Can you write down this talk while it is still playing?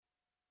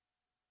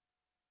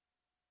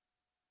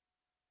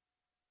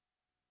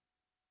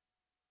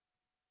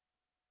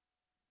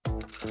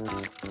Should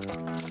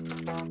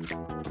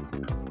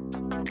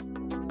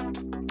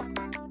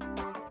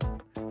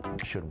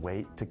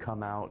wait to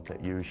come out,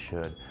 that you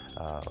should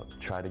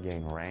try to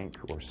gain rank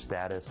or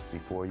status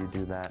before you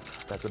do that.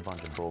 That's a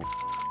bunch of bull.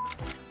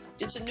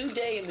 It's a new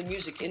day in the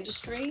music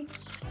industry,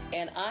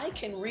 and I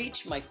can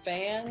reach my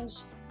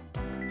fans.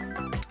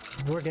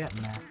 We're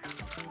getting there.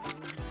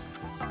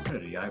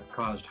 I've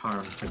caused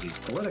harm to the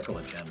political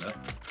agenda,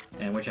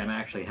 and which I'm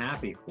actually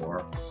happy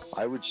for.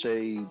 I would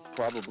say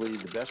probably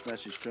the best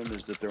message to them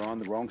is that they're on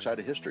the wrong side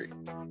of history.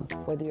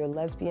 Whether you're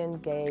lesbian,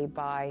 gay,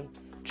 bi,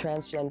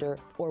 transgender,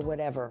 or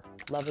whatever,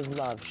 love is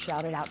love.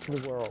 Shout it out to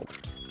the world.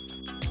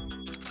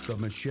 The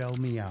Michelle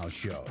Meow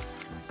Show.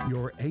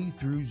 Your A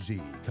through Z,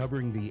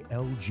 covering the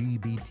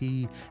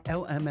LGBT,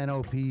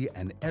 LMNOP,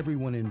 and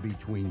everyone in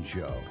between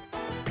show.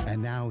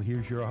 And now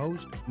here's your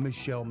host,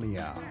 Michelle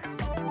Meow.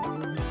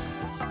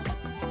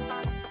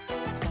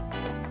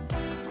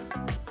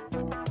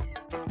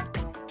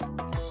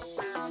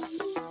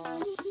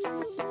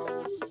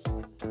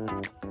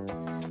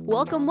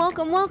 Welcome,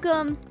 welcome,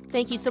 welcome.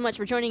 Thank you so much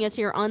for joining us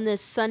here on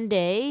this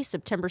Sunday,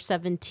 September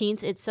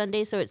 17th. It's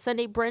Sunday, so it's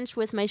Sunday brunch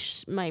with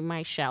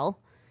my shell.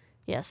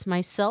 Yes,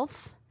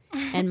 myself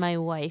and my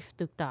wife,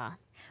 Tookta.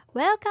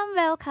 Welcome,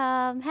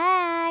 welcome.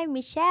 Hi,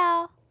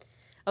 Michelle.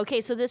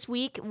 Okay, so this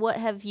week, what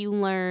have you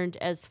learned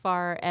as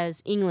far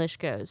as English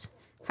goes?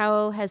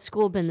 How has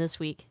school been this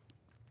week?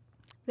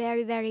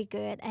 Very, very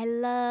good. I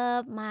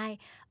love my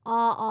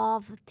all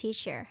of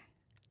teacher.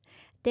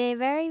 They're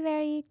very,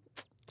 very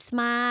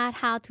smart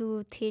how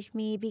to teach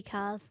me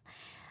because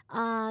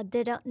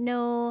they don't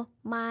know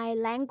my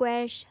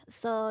language,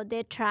 so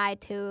they try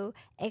to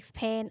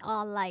explain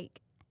all like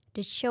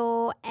the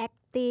show,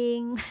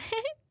 acting.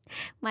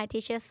 My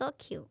teacher is so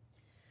cute.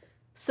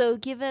 So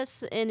give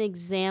us an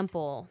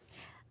example.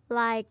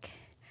 Like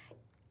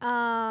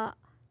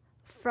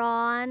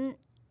front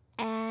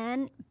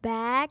and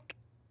back,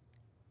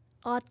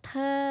 or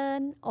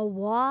turn, or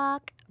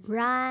walk,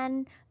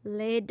 run,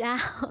 lay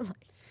down.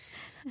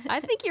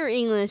 I think your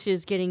English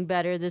is getting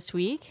better this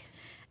week.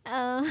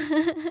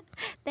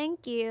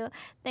 Thank you.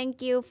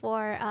 Thank you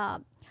for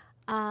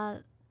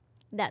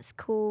that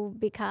school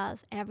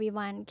because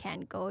everyone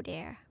can go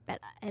there.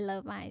 But I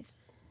love my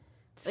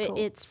school.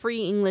 It's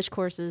free English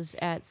courses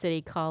at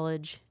City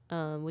College,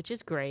 which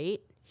is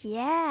great.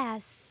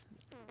 Yes.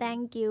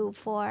 Thank you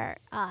for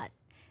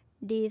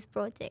this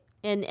project.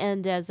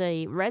 And as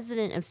a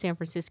resident of San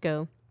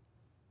Francisco,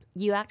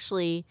 you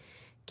actually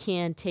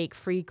can take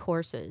free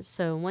courses.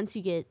 So once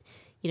you get,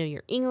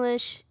 your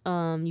English,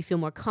 you feel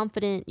more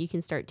confident, you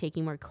can start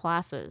taking more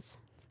classes.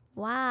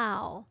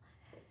 Wow.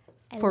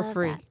 For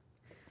free. That.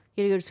 You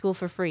get to go to school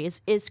for free.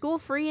 Is school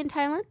free in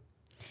Thailand?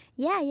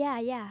 Yeah.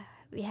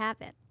 We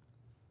have it.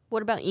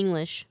 What about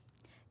English?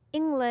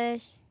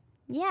 English,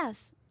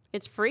 yes.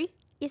 It's free?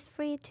 It's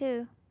free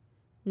too.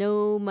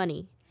 No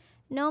money?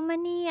 No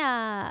money.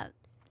 I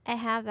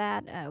have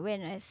that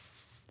when I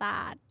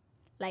start.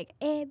 Like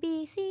A,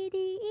 B, C, D,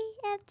 E,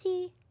 F,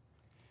 G.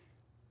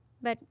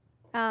 But,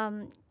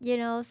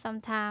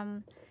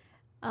 sometimes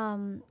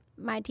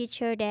my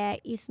teacher there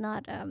is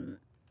not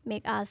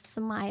make us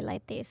smile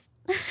like this.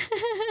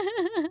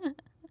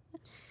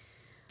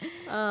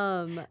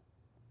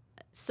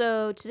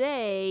 So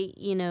today,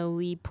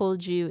 we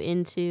pulled you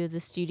into the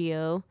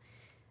studio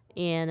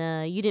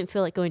and you didn't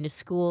feel like going to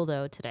school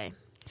though today.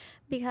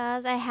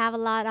 Because I have a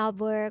lot of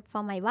work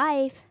for my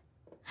wife.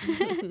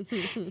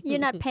 You're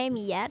not paying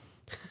me yet.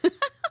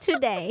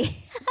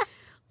 Today.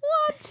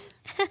 What?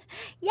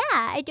 Yeah,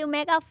 I do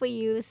makeup for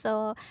you,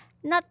 so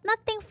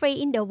nothing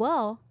free in the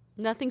world.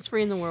 Nothing's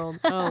free in the world.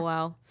 Oh,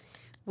 wow.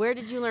 Where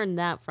did you learn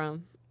that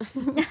from?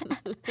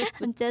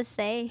 I'm just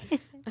saying.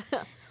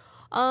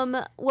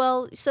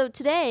 Well, so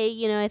today,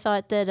 I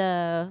thought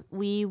that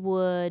we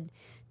would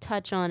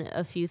touch on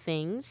a few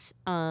things.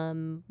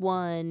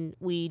 One,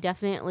 we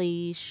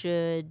definitely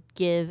should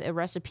give a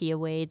recipe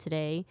away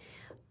today.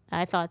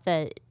 I thought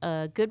that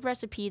a good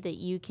recipe that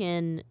you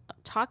can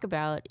talk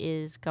about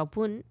is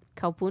kapun,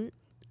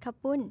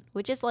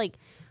 which is like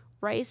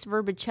rice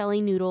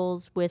vermicelli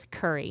noodles with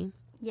curry.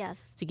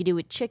 Yes. So you could do it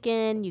with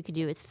chicken, you could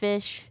do it with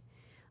fish.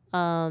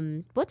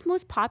 What's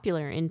most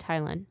popular in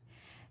Thailand?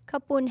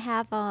 Kapun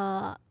have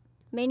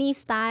many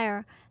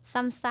style.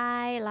 Some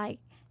style like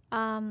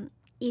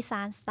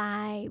Isan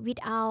style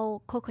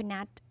without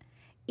coconut.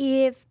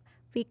 If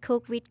we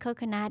cook with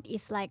coconut,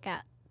 it's like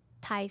a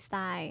Thai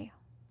style.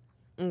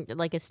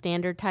 Like a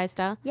standard Thai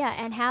style? Yeah,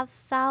 and have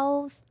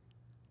south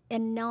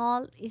and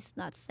north is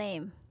not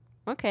same.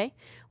 Okay.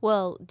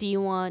 Well, do you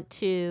want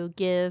to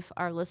give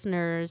our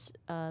listeners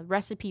a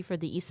recipe for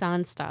the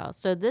Isan style?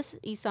 So this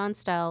Isan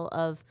style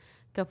of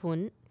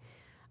kapun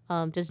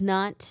does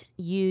not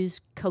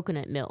use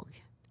coconut milk.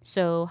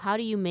 So how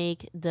do you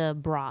make the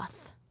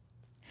broth?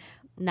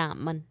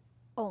 Naman.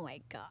 Oh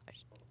my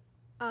gosh.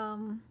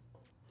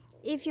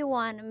 If you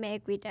want to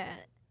make with a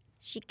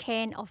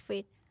chicken or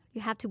fish, you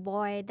have to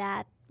boil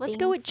that. Let's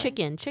go with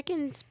chicken.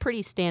 Chicken's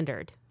pretty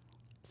standard.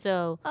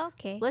 So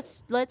okay.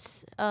 Let's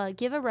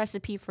give a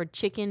recipe for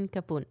chicken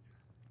kapun.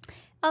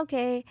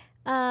 Okay.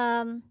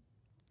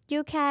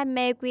 You can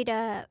make with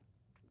a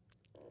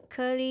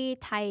curry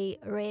Thai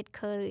red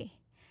curry.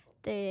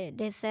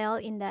 They sell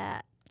in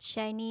the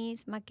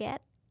Chinese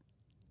market.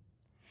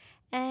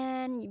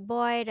 And you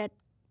boil the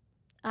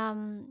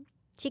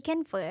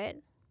chicken first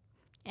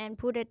and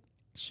put a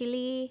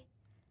chili.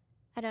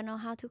 I don't know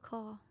how to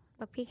call,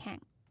 but pig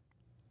hang,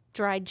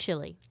 Dried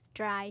chili.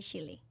 dry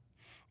chili,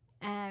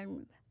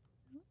 and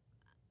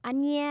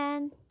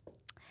onion,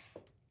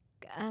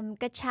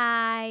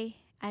 kachai.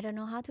 I don't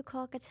know how to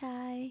call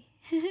kachai.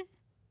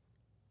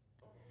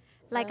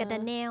 Like the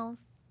nails.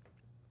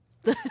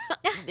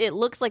 It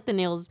looks like the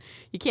nails.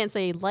 You can't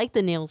say like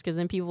the nails because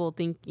then people will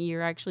think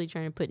you're actually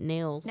trying to put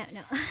nails.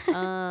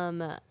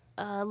 No.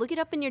 Look it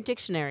up in your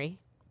dictionary.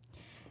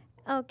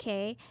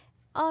 Okay.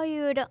 Oh,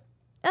 you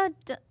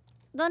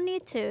don't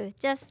need to.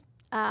 Just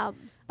buy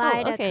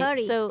the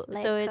curry. So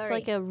like it's curry.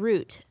 like a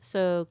root.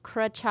 So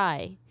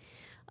krachai,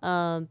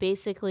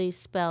 basically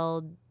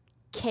spelled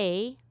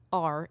Krachai.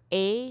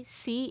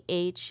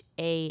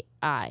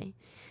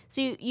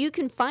 So you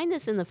can find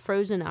this in the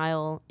frozen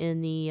aisle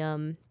in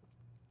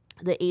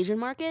the Asian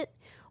market,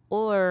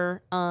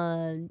 or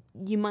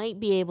you might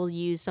be able to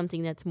use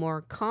something that's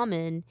more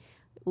common,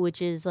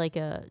 which is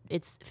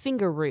it's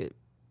finger root.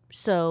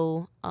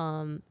 So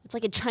it's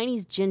like a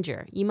Chinese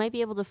ginger. You might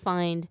be able to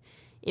find.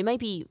 It might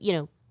be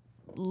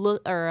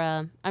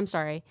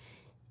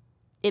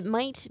it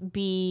might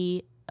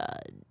be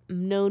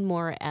known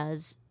more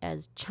as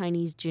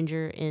Chinese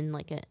ginger in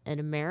like an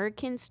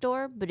American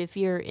store, but if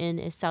you're in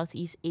a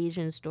Southeast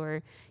Asian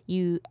store,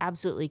 you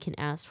absolutely can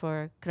ask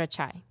for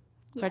krachai.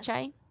 Yes.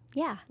 Krachai?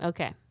 Yeah,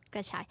 Okay.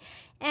 kachai.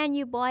 And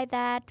you boil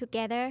that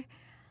together.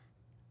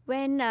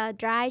 When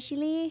dry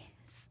chili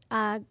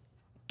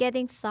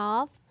getting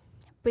soft,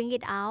 bring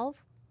it out,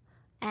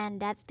 and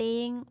that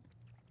thing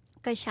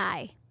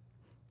kachai,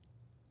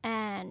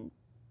 and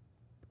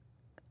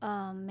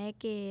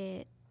make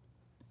it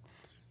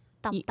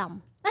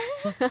tam.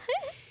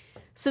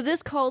 So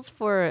this calls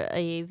for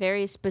a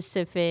very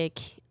specific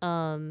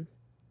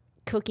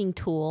cooking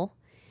tool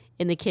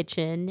in the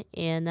kitchen,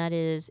 and that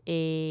is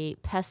a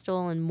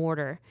pestle and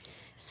mortar.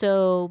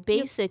 So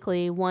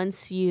basically,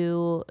 once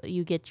you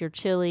get your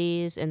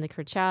chilies and the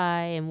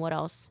krachai and what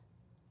else?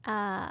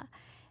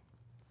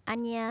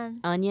 Onion,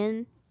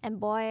 Onion. and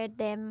boil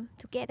them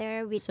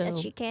together with the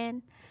So-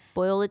 chicken.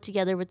 Boil it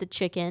together with the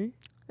chicken.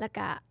 แล้ว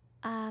ก็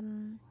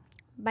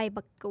ใบ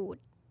บักกูด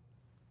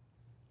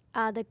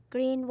the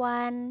green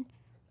one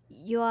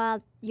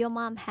your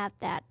mom have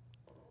that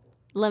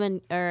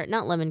Lemon, or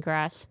not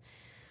lemongrass.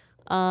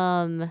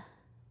 Why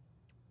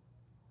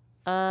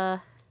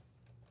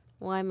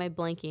am I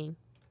blanking?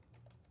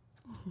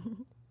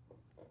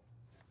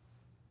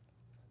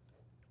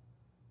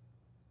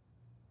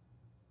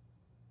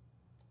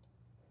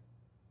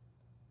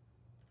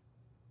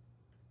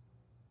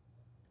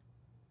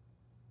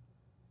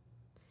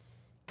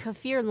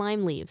 Kaffir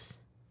lime leaves.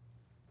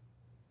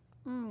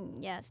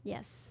 yes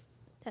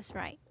that's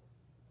right.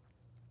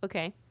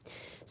 Okay.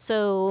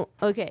 So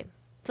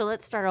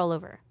let's start all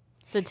over.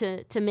 So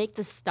to make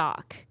the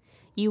stock,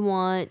 you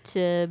want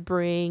to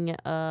bring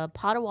a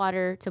pot of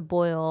water to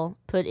boil,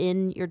 put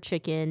in your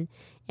chicken,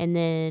 and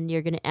then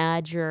you're going to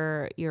add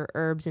your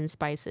herbs and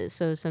spices.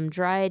 So some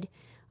dried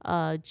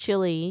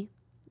chili,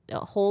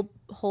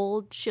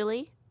 whole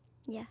chili.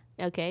 Yeah.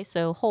 Okay,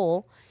 so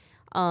whole.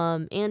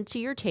 And to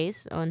your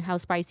taste on how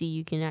spicy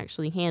you can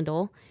actually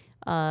handle.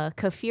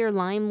 Kaffir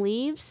lime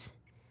leaves.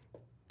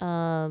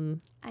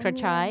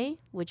 Krachai,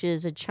 which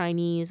is a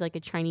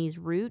Chinese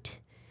root.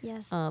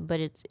 Yes. But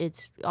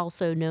it's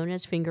also known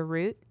as finger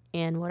root.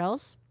 And what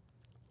else?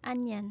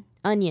 Onion.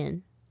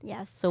 Onion.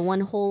 Yes. So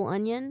one whole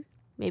onion,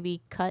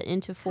 maybe cut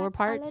into four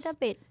parts. A little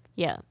bit.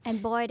 Yeah.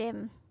 And boil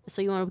them.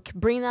 So you want to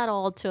bring that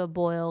all to a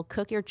boil,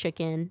 cook your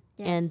chicken,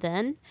 Yes. and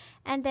then?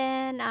 And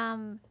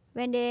then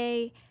when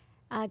they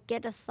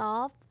get a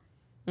soft,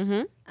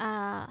 bring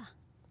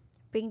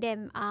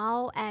them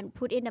out and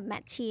put in the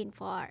machine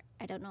for,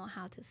 I don't know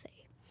how to say.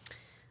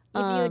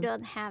 If you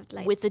don't have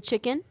like With the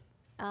chicken?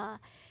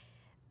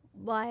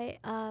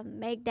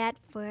 Make that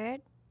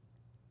first,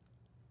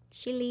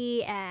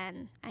 chili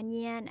and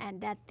onion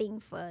and that thing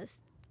first,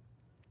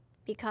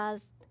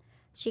 because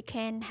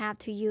chicken have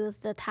to use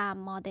the time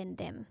more than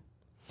them.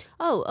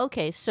 Oh,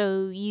 okay.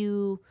 So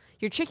your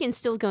chicken's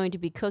still going to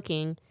be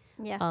cooking.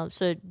 Yeah.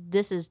 So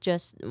this is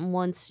just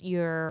once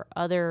your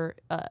other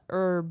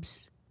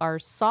herbs are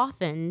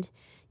softened,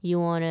 you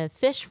want to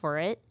fish for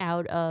it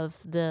out of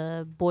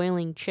the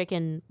boiling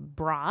chicken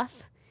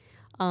broth.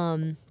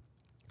 And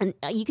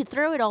you could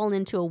throw it all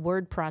into a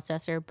word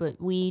processor,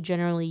 but we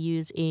generally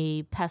use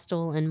a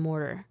pestle and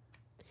mortar.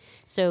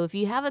 So if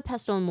you have a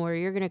pestle and mortar,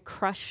 you're going to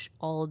crush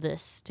all of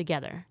this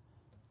together.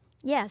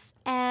 Yes,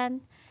 and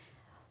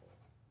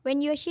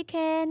when your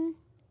chicken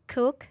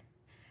cook,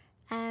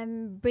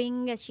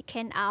 bring the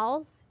chicken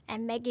out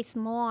and make it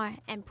small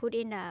and put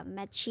in a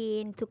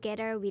machine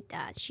together with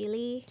the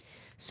chili.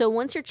 So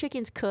once your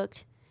chicken's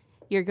cooked,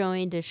 you're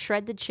going to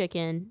shred the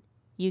chicken.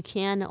 You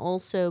can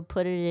also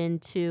put it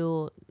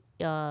into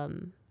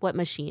what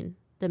machine?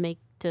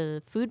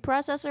 The food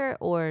processor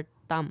or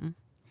tam?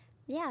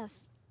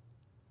 Yes,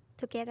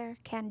 together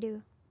can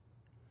do.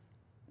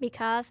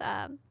 Because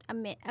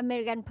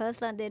American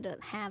person, they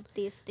don't have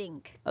this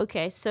thing.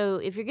 Okay, so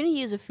if you're going to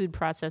use a food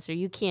processor,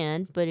 you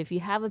can. But if you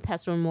have a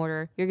pestle and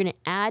mortar, you're going to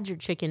add your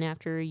chicken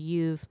after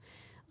you've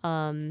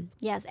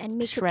Yes, and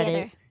mix shred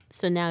together. it.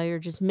 So now you're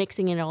just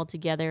mixing it all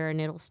together, and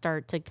it'll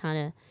start to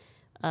kind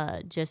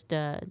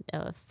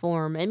of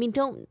form. I mean,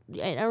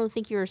 I don't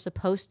think you're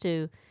supposed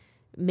to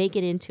make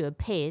it into a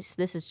paste.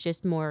 This is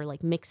just more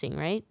like mixing,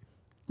 right?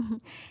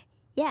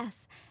 Yes,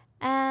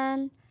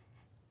 and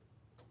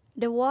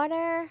the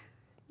water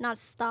not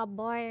stop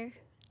boil,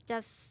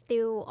 just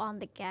still on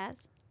the gas.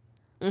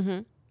 Mm-hmm.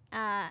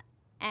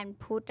 And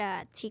put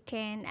the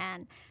chicken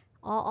and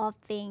all of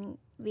things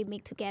we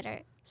mix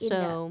together.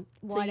 So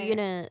you're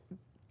gonna.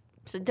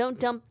 So don't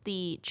dump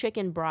the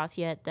chicken broth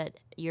yet that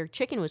your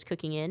chicken was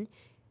cooking in.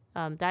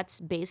 That's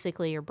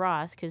basically your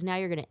broth, because now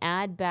you're going to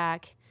add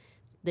back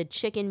the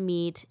chicken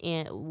meat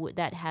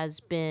that has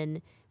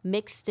been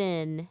mixed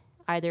in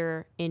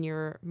either in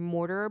your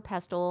mortar or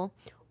pestle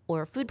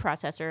or food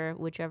processor,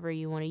 whichever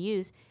you want to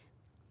use,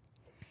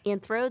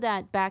 and throw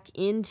that back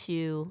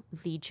into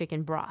the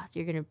chicken broth.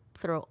 You're going to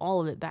throw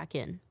all of it back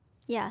in.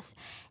 Yes,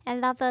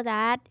 and after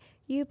that,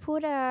 you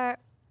put a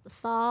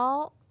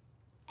salt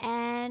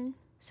and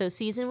So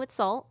season with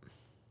salt.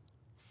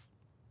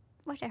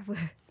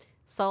 whatever.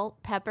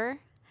 Salt, pepper.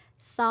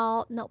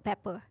 Salt, no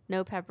pepper.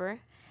 No pepper.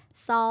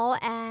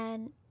 Salt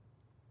and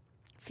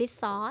fish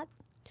sauce.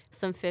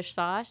 Some fish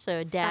sauce, so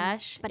a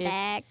dash. Some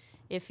badak.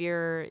 If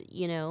you're,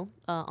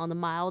 on the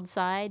mild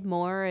side,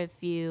 more if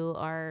you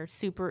are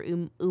super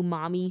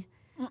umami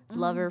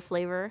lover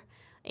flavor.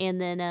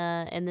 And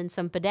then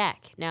some badak.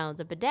 Now,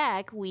 the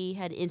badak, we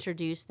had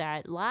introduced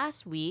that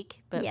last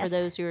week, but for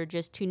those who are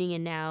just tuning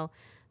in now,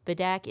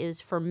 badak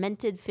is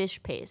fermented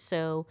fish paste.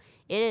 So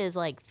it is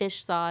like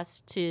fish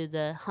sauce to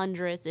the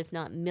 100th, if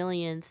not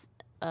millionth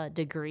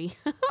degree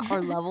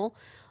or level.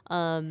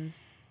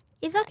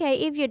 It's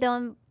okay if you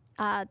don't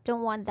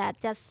want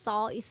that. Just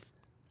salt is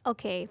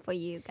okay for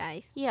you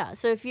guys. Yeah,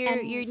 so if you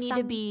need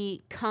to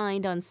be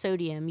kind on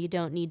sodium, you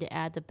don't need to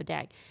add the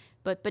badak.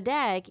 But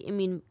badak, I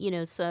mean,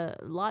 so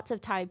lots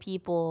of Thai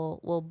people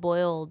will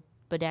boil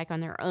badak on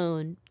their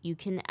own. You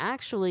can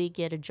actually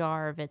get a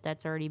jar of it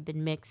that's already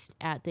been mixed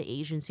at the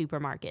Asian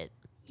supermarket.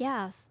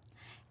 Yes.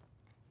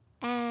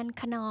 And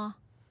knorr.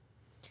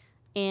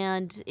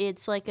 And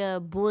it's like a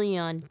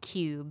bouillon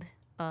cube.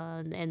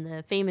 And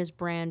the famous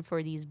brand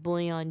for these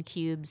bouillon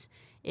cubes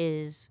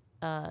is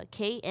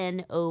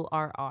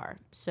Knorr.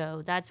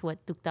 So that's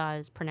what Tookta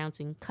is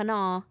pronouncing,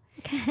 knorr.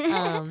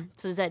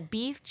 So is that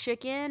beef,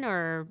 chicken,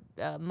 or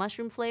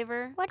mushroom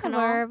flavor?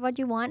 Whatever, what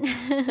you want.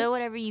 So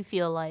whatever you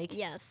feel like.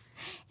 Yes.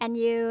 And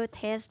you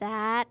taste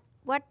that.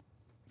 What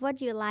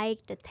you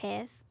like the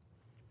taste.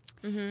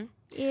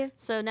 Mm-hmm.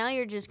 So now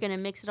you're just gonna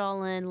mix it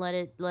all in, let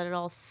it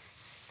all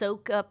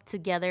soak up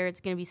together. It's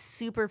gonna be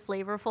super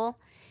flavorful,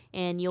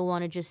 and you'll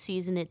want to just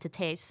season it to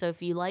taste. So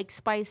if you like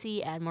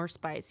spicy, add more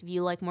spice. If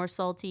you like more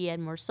salty,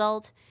 add more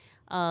salt.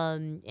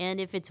 And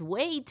if it's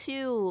way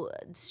too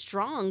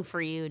strong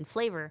for you in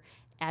flavor,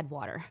 add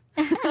water.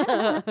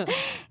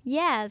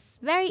 Yes,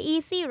 very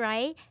easy,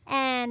 right?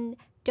 And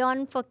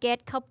don't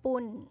forget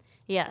kapun.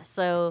 Yeah,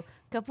 so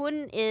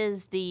kapun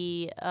is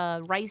the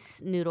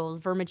rice noodles,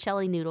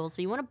 vermicelli noodles.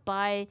 So you want to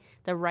buy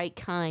the right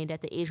kind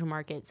at the Asian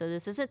market. So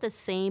this isn't the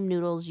same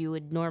noodles you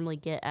would normally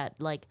get at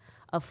like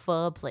a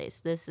pho place.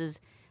 This is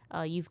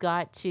you've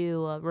got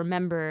to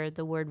remember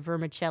the word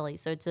vermicelli.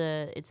 So it's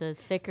a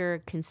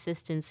thicker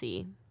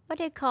consistency. What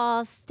do you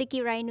call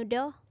sticky rice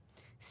noodle?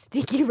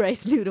 Sticky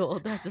rice noodle.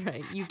 That's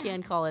right. You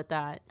can call it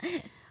that.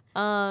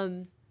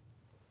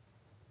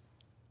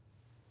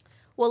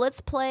 Well,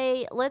 let's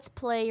play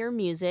your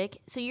music.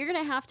 So you're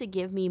gonna have to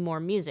give me more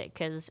music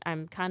because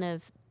I'm kind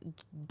of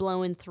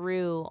blowing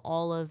through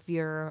all of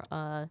your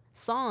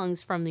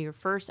songs from your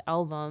first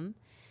album.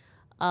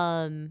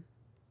 So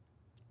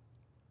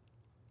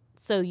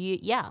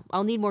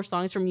I'll need more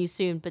songs from you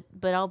soon.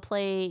 But I'll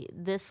play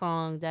this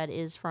song that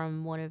is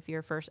from one of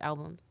your first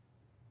albums.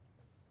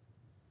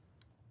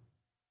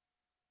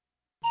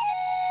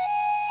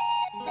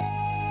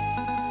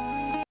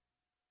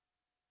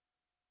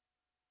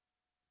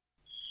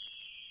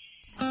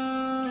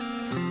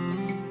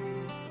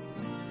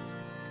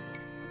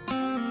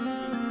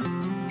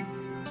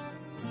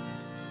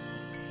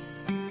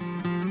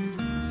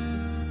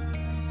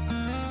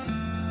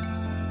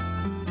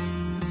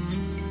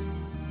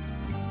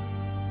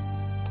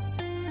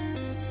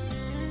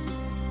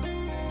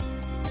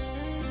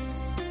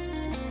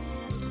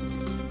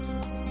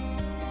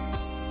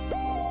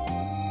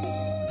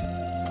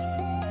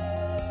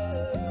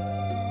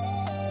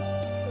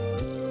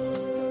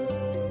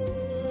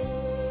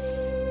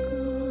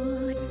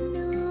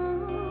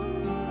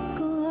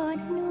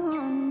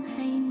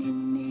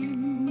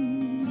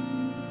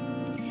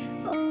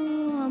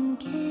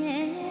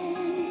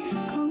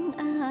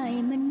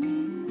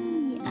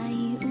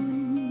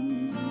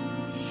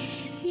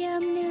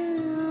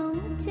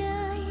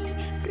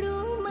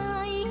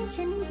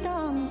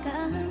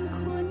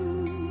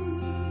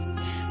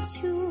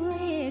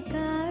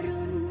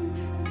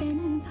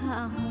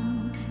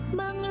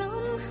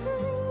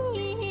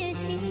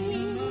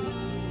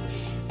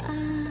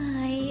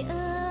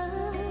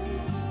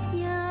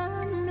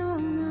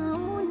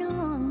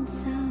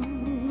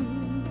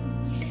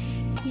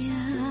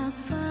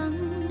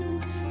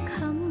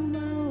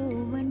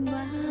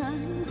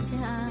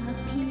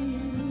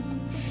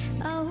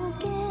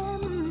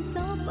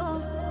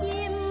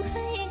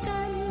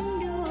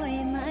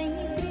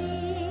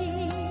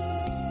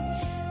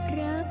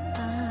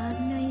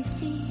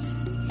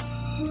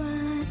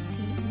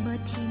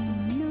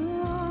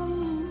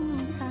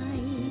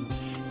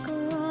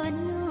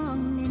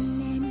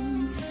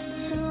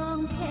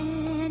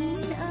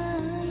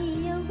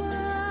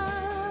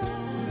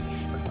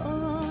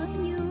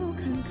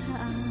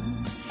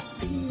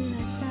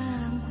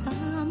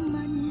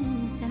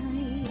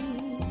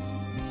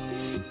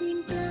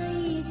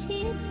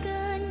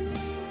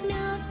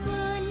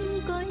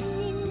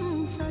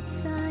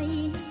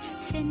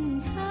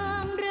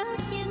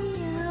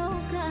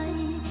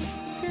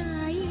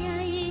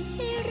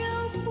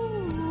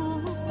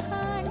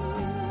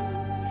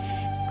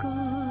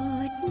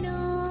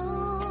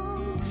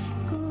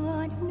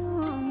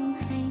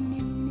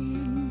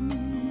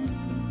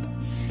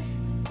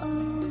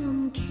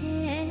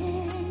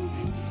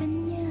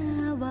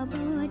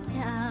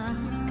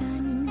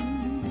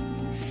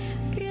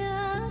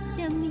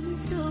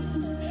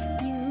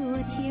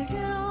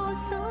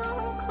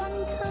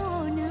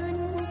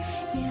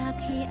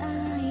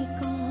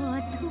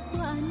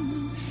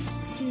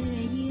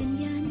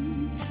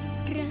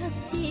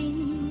 จริง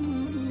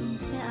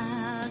จา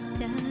กใ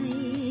จ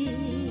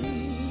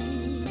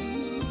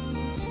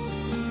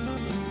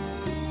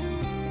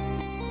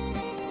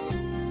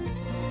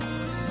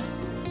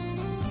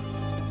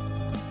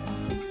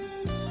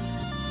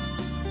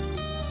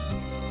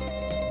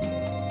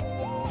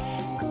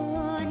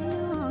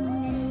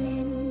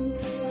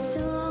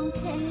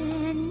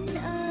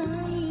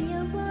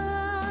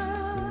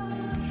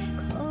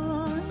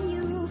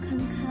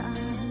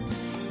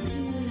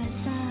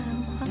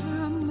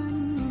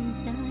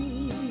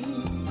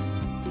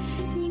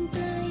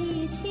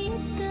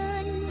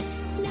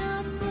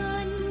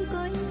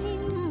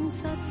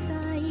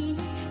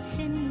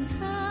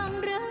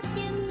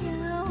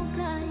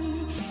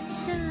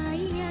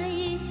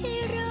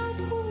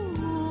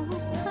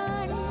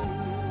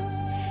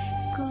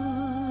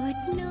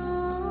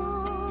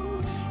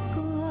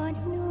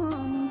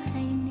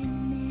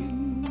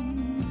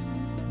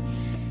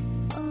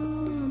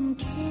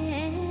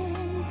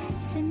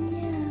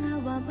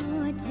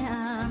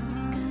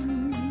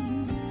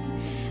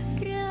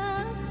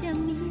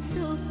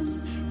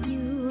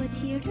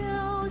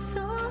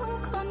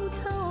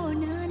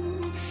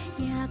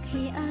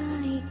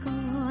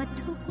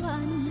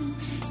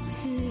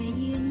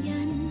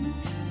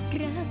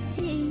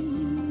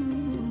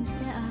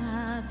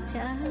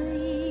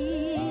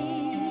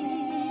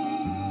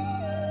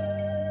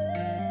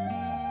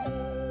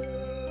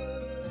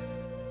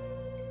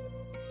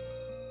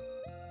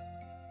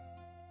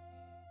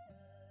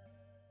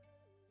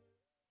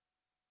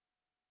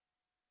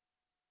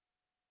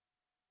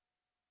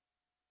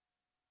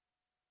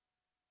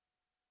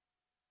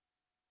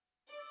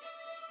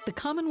The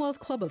Commonwealth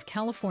Club of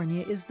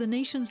California is the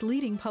nation's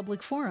leading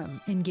public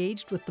forum,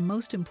 engaged with the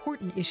most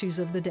important issues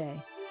of the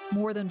day.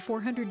 More than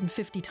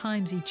 450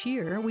 times each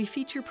year, we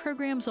feature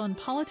programs on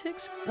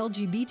politics,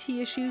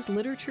 LGBT issues,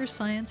 literature,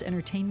 science,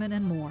 entertainment,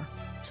 and more.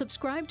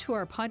 Subscribe to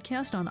our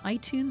podcast on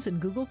iTunes and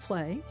Google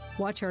Play,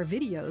 watch our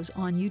videos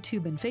on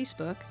YouTube and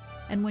Facebook,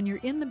 and when you're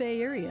in the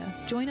Bay Area,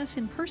 join us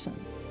in person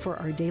for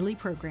our daily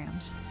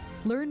programs.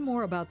 Learn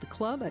more about the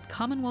club at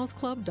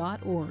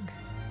commonwealthclub.org.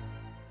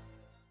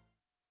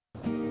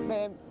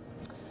 Babe,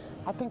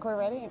 I think we're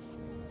ready.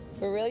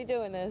 We're really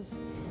doing this.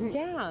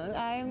 Yeah,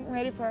 I'm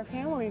ready for our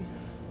family.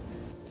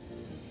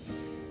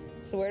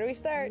 So where do we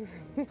start?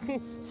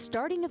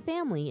 Starting a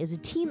family is a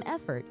team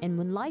effort, and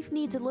when life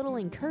needs a little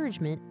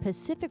encouragement,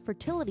 Pacific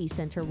Fertility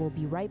Center will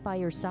be right by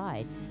your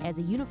side. As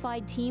a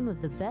unified team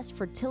of the best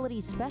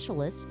fertility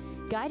specialists,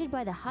 guided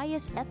by the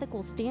highest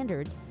ethical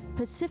standards,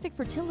 Pacific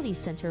Fertility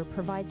Center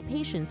provides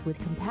patients with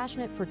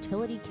compassionate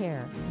fertility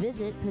care.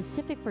 Visit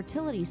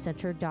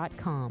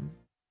pacificfertilitycenter.com.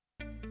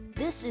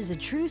 This is a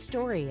true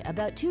story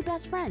about two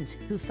best friends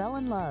who fell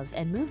in love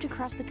and moved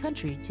across the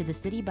country to the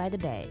city by the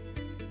bay.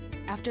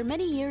 After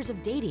many years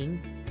of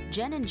dating,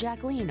 Jen and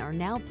Jacqueline are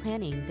now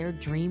planning their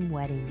dream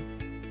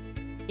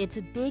wedding. It's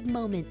a big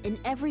moment in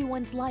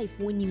everyone's life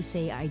when you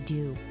say I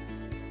do,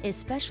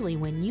 especially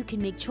when you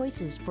can make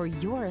choices for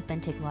your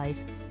authentic life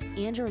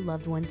and your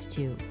loved ones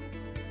too.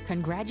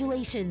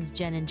 Congratulations,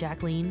 Jen and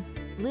Jacqueline.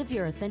 Live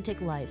your authentic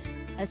life.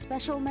 A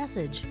special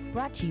message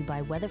brought to you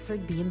by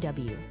Weatherford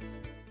BMW.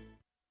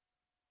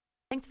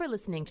 Thanks for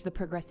listening to the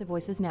Progressive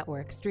Voices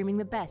Network, streaming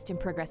the best in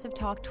progressive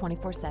talk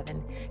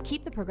 24/7.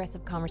 Keep the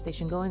progressive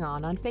conversation going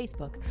on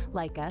Facebook.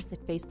 Like us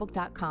at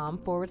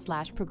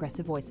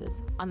facebook.com/progressive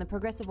voices. On the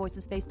Progressive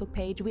Voices Facebook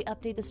page, we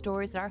update the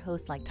stories that our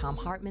hosts like Tom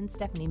Hartman,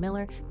 Stephanie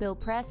Miller, Bill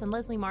Press, and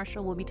Leslie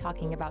Marshall will be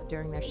talking about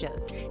during their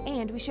shows.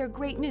 And we share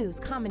great news,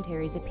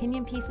 commentaries,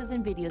 opinion pieces,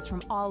 and videos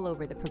from all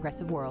over the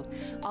progressive world.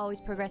 Always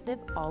progressive,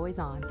 always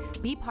on.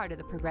 Be part of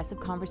the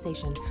progressive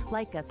conversation.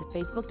 Like us at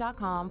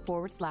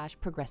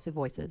facebook.com/progressive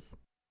voices.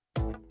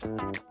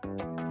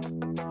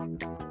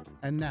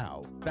 And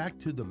now, back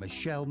to the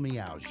Michelle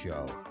Meow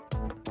Show.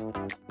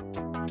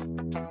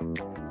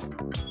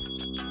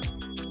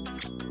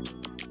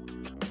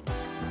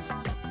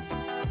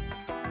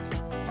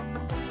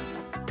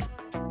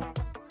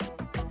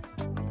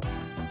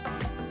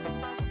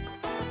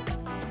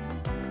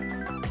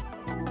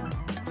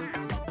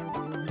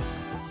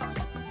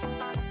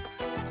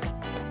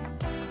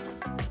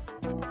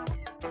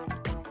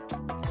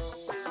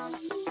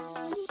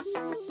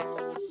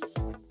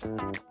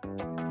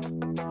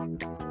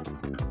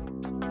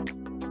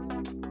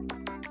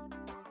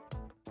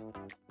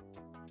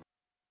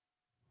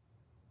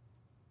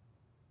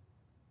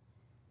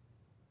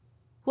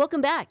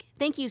 Welcome back.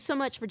 Thank you so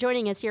much for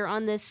joining us here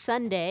on this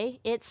Sunday.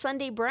 It's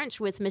Sunday Brunch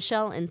with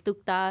Michelle and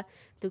Tookta.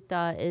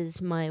 Tookta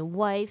is my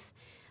wife.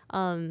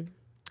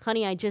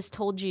 Honey, I just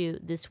told you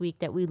this week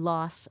that we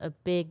lost a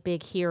big,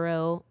 big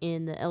hero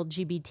in the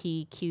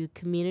LGBTQ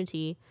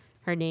community.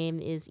 Her name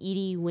is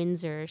Edie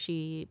Windsor.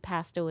 She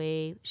passed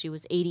away. She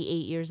was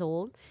 88 years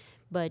old.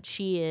 But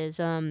she is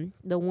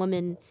the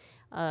woman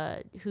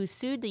who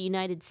sued the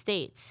United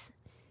States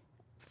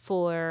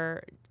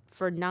for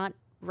not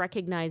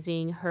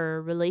recognizing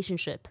her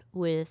relationship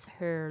with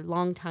her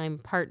longtime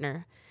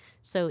partner.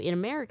 So in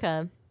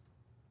America,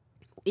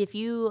 if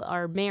you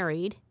are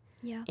married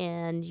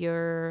and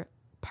your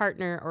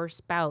partner or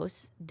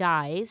spouse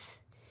dies,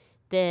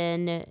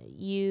 then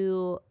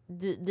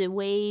the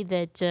way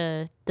that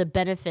the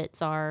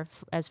benefits are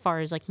as far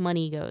as like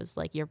money goes,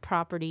 like your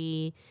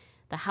property,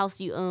 the house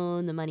you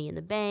own, the money in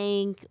the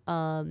bank,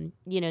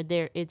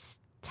 it's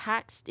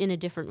taxed in a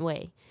different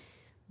way.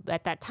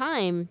 At that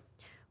time,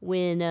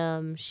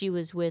 when she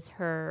was with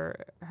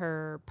her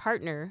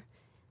partner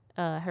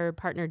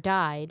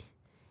died,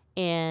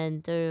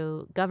 and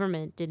the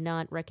government did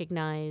not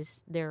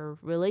recognize their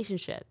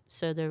relationship.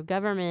 So the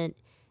government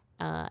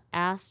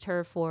asked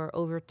her for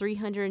over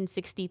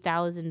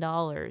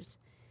 $360,000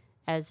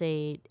 as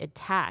a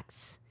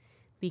tax,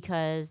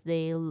 because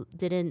they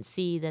didn't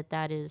see they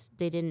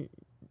didn't,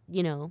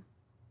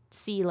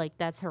 see like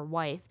that's her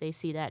wife. They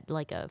see that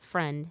like a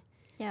friend,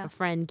 Yeah. a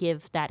friend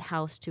give that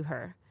house to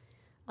her.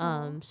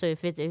 So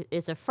if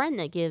it's a friend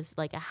that gives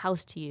like a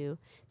house to you,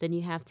 then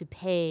you have to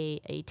pay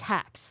a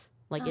tax.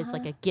 Like it's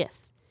like a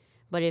gift.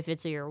 But if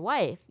it's your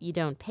wife, you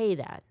don't pay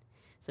that.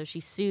 So she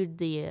sued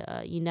the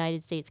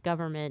United States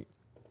government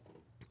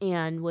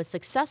and was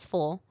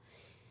successful.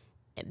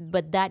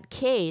 But that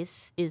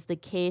case is the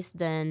case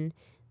then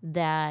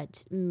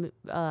that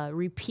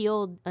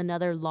repealed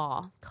another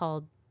law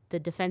called the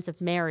Defense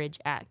of Marriage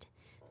Act.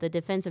 The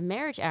Defense of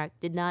Marriage Act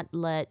did not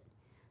let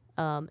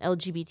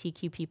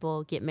LGBTQ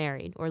people get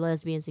married, or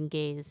lesbians and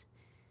gays.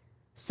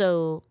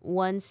 So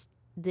once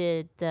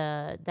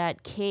that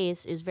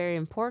case is very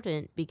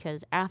important,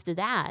 because after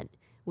that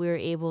we were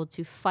able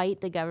to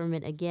fight the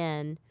government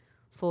again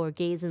for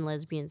gays and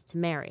lesbians to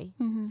marry.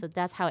 Mhm. So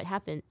that's how it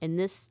happened. And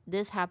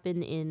this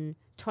happened in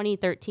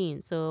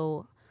 2013,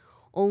 so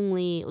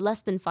only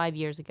less than 5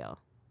 years ago.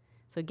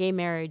 So gay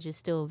marriage is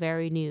still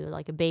very new,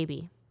 like a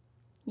baby.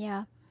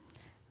 Yeah.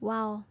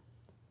 Wow.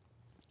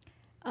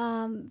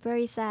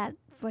 Very sad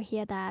for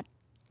hear that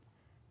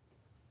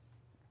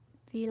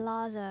we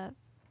lost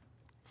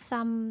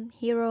some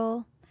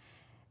hero,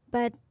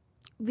 but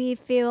we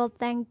feel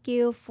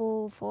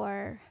thankful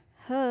for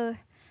her,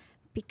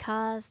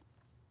 because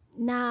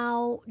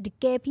now the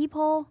gay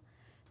people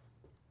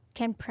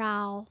can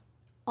proud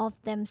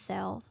of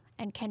themselves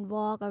and can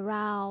walk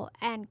around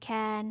and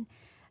can,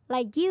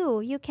 like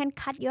you can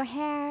cut your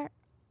hair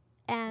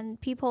and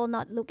people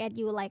not look at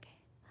you like,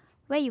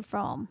 where you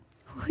from,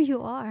 who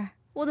you are.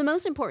 Well, the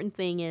most important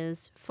thing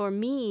is, for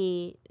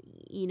me,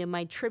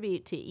 my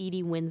tribute to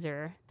Edie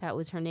Windsor, that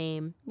was her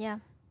name, Yeah.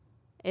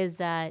 is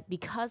that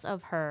because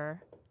of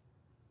her,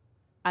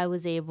 I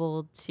was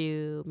able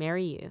to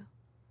marry you.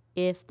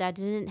 If that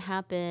didn't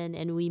happen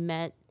and we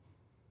met,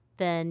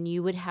 then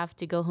you would have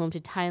to go home to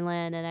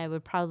Thailand, and I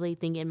would probably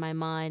think in my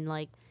mind,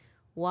 like,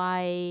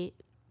 why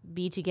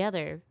be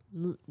together?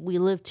 We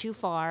live too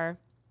far.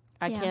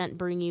 I Yeah. can't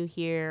bring you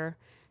here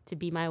to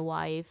be my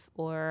wife.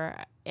 Or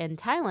in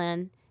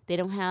Thailand, they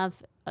don't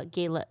have a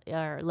gay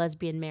or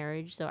lesbian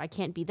marriage, so I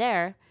can't be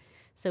there.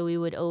 So we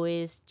would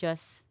always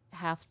just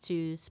have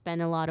to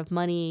spend a lot of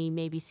money,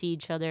 maybe see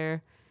each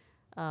other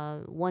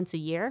once a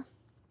year.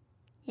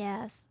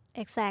 Yes,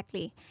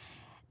 exactly.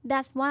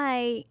 That's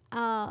why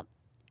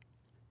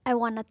I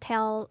want to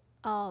tell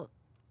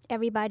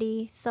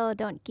everybody, so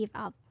don't give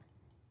up.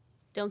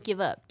 Don't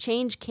give up.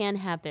 Change can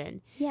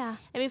happen. Yeah.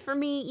 I mean, for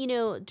me,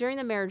 during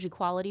the marriage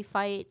equality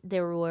fight,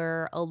 there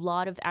were a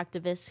lot of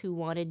activists who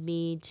wanted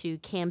me to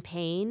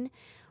campaign,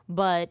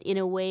 but in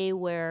a way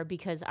where,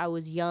 because I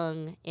was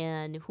young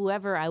and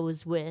whoever I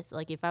was with,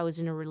 like if I was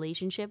in a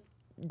relationship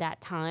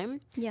that time,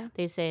 Yeah.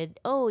 they said,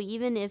 oh,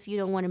 even if you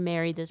don't want to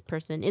marry this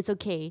person, it's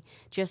okay.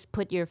 Just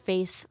put your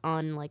face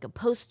on like a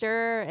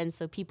poster, and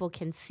so people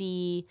can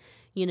see,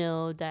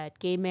 that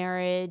gay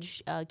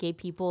marriage, gay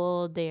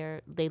people,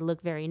 they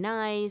look very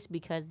nice,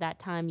 because that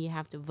time you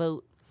have to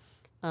vote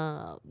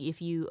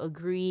if you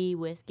agree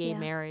with gay Yeah.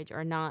 marriage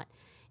or not.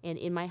 And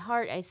in my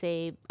heart, I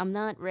say, I'm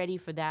not ready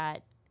for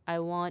that. I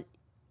want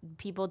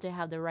people to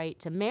have the right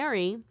to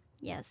marry.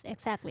 Yes,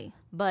 exactly.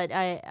 But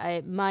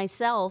I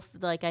myself,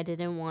 like, I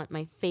didn't want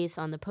my face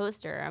on the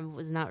poster. I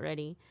was not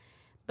ready.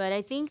 But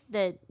I think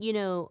that,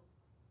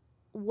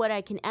 what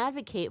I can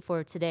advocate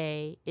for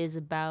today is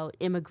about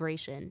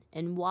immigration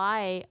and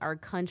why our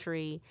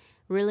country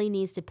really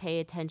needs to pay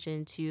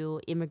attention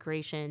to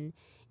immigration.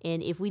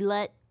 And if we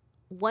let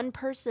one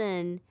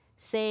person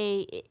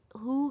say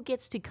who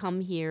gets to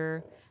come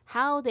here,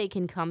 how they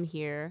can come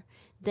here,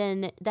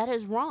 then that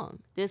is wrong.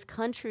 This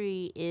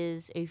country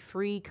is a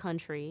free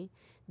country.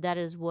 That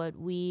is what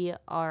we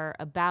are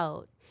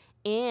about.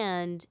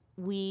 And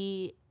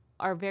we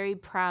are very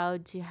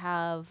proud to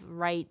have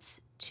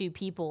rights to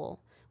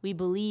people. We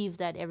believe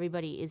that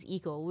everybody is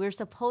equal. We're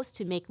supposed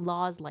to make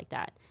laws like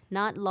that,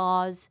 not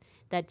laws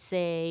that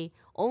say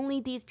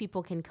only these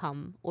people can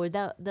come, or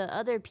the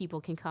other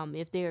people can come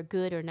if they're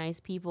good or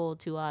nice people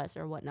to us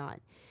or whatnot.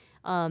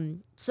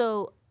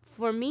 So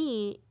for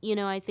me,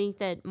 I think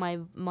that my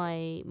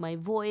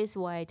voice,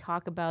 why I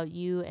talk about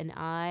you and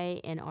I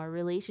and our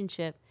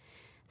relationship,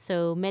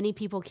 so many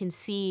people can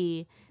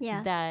see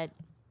Yes. that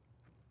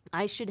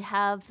I should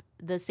have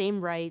the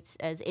same rights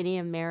as any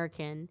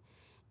American,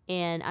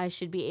 and I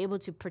should be able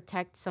to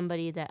protect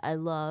somebody that I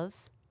love.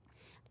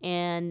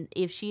 And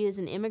if she is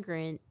an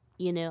immigrant,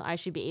 you know, I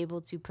should be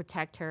able to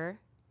protect her.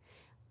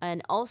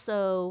 And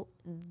also,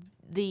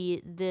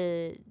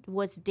 the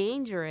what's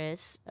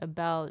dangerous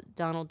about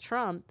Donald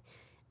Trump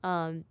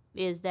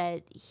is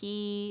that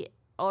he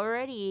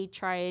already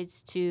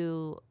tries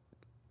to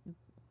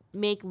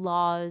make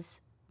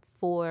laws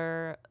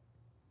for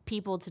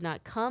people to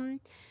not come.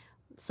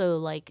 So,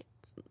 like,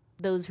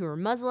 those who are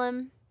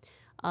Muslim,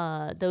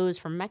 those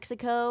from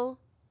Mexico,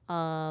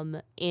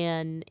 and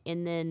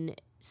then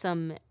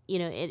some, you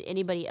know,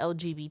 anybody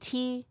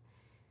LGBT.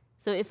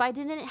 So if I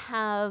didn't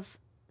have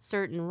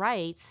certain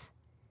rights,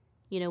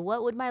 you know,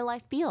 what would my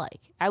life be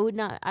like? I would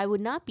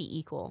not be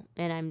equal,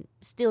 and I'm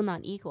still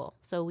not equal.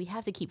 So we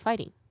have to keep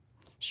fighting.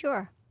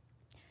 Sure.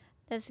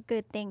 That's a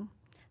good thing.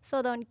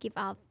 So don't give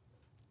up.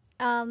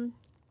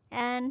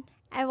 And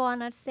I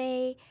want to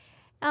say,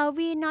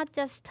 we not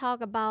just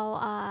talk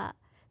about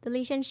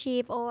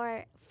relationship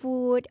or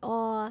food,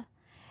 or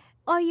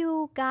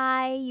you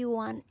guys, you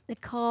want to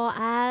call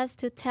us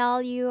to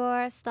tell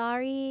your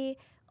story,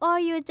 or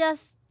you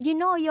just, you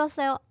know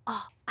yourself,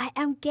 oh, I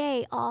am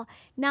gay, or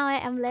now I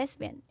am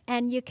lesbian,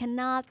 and you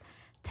cannot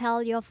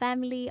tell your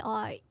family,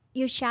 or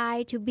you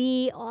shy to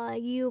be, or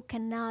you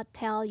cannot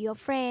tell your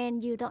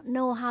friend, you don't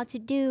know how to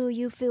do,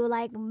 you feel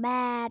like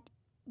mad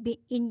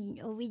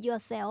with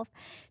yourself.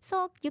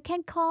 So you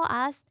can call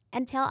us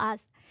and tell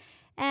us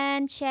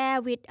and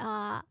share with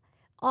all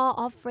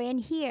our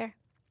friends here.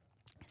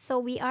 So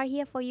we are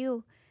here for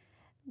you,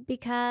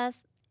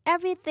 because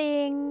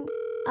everything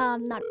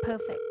not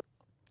perfect,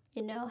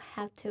 you know,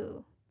 have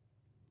to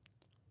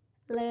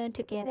learn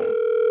together.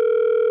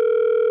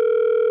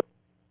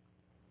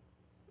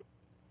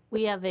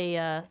 We have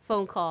a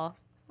phone call.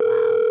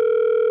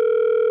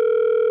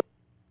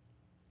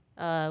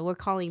 We're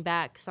calling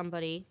back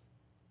somebody.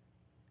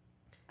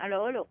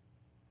 Hello.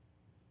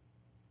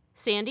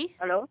 Sandy?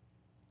 Hello.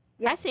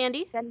 Hi,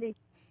 Sandy. Sandy.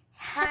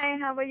 Hi,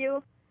 how are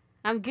you?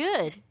 I'm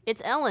good.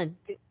 It's Ellen.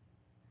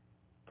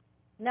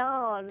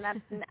 No, not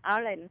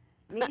Ellen.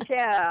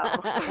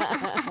 Michelle.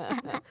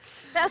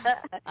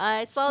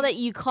 I saw that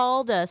you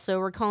called us, so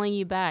we're calling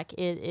you back.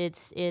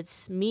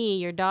 It's me,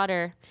 your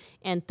daughter,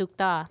 and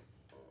Tookta.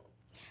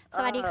 ส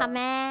วัสดีค่ะแ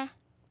ม่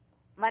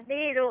สวัส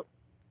ดีลูก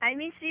I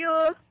miss you.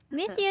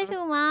 Miss you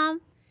too,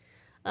 Mom.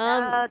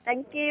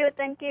 Thank you,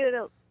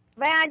 look.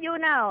 Where are you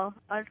now?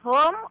 At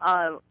home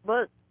or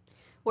work?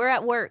 We're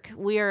at work.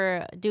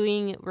 We're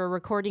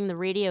recording the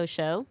radio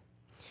show.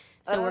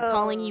 So we're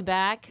calling you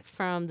back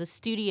from the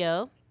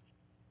studio.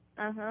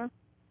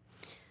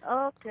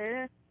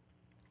 Okay.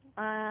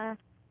 I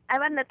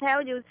want to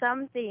tell you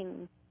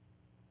something.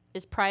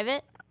 Is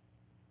private?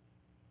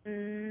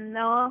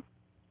 No,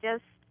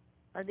 just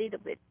a little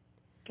bit.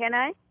 Can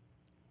I?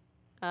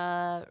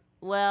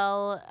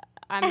 Well,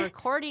 I'm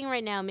recording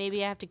right now.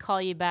 Maybe I have to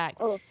call you back.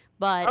 Oh.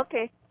 But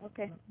okay.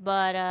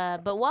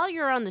 But while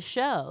you're on the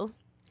show,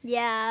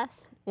 yes,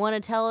 want to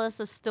tell us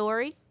a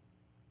story?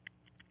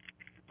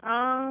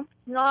 No.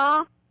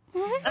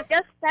 I'll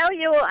just tell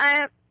you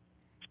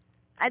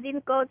I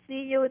didn't go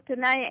see you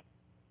tonight.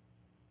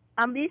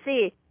 I'm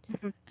busy.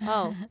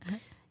 Oh.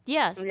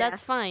 Yes, Yeah.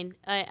 that's fine.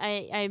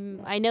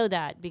 I know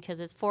that because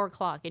it's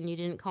 4:00 and you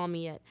didn't call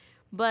me yet.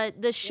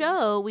 But the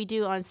show we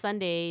do on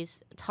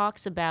Sundays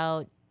talks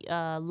about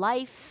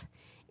life,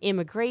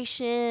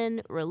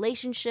 immigration,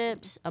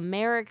 relationships,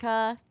 America.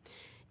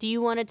 Do you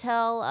want to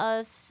tell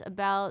us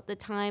about the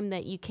time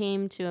that you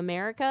came to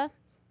America?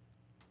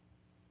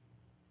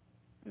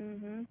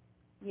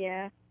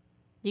 Yeah.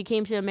 You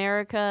came to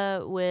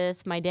America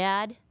with my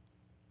dad?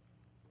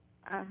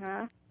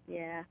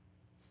 Yeah.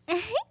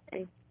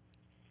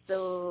 So,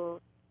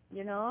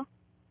 you know,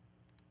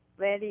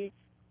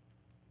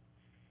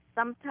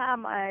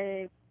 sometime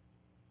I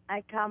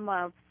come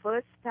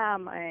first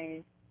time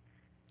I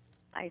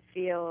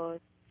feel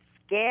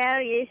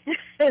scary.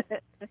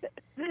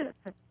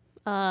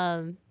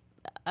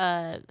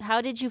 How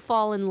did you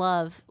fall in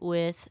love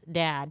with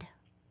Dad?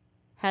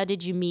 How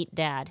did you meet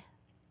Dad?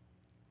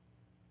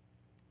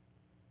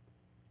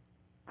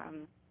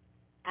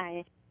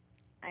 I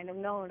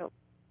don't know. Look.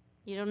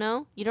 You don't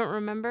know? You don't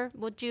remember?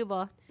 What you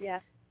ba?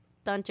 Yeah.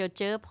 ตอนเ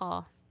จอพ่อ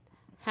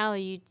How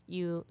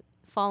you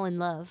fall in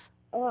love?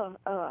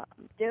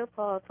 Just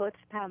for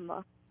first time.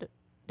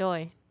 โดย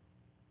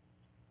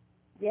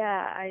Yeah,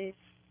 I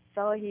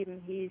saw him.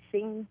 He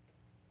singer.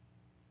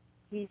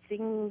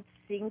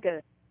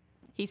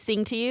 He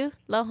sing to you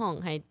แล้วห้อง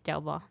ให้เจ้า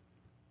บ่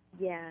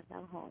Yeah, แล้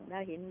วห้องแล้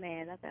วเห็นแม่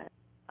แล้วก็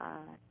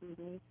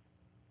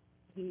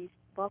he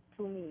spoke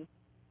to me.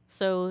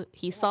 So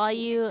he saw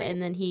you and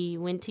then he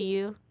went to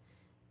you?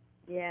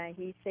 Yeah,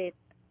 he said,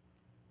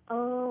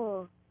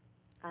 "Oh,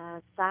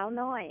 สาว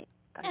น้อย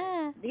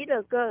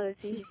little girl."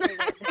 He said,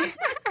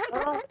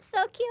 "Oh, so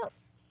cute."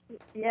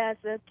 Yeah,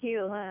 so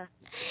cute, huh?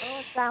 Oh,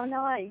 สาว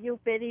น้อย you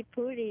very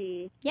pretty.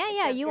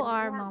 Yeah, you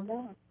are, Mom.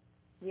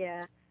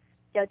 Yeah.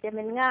 เจ้าจะเ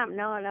ป็นงาม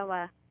เนาะแล้วว่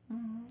า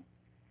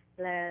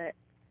แล้ว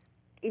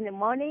in the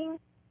morning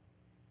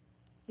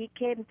he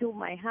came to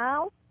my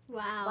house.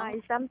 Wow.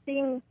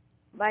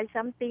 Buy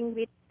something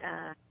with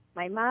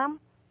my mom.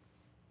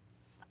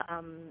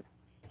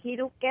 he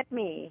look at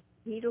me.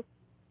 He look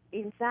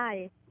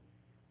inside,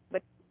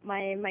 but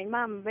my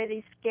mom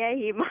very scared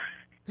him.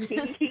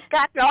 he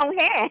got long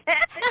hair.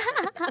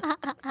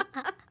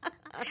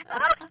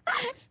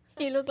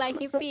 He looked like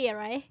hippie,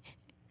 right?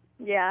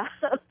 Yeah.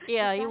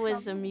 Yeah, he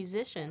was a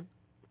musician.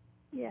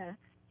 Yeah.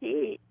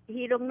 He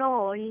don't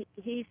know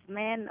he's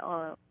man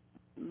or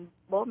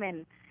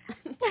woman.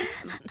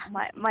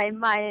 my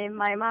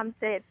mom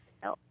said,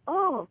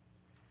 oh,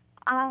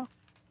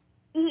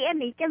 อีอัน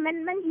นี้จะมั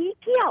นหี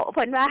เขี้ยวเ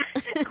พิ่นว่า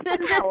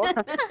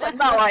เพิ่น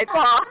บอกไว้พ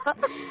อ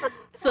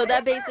So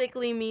that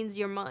basically means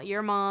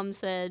your mom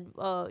said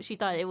she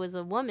thought it was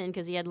a woman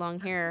because he had long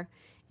hair,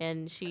 and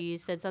she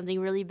said something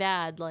really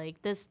bad like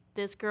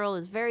this girl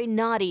is very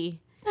naughty.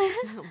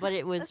 But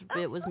it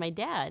was my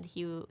dad.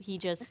 He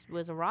just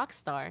was a rock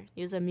star. He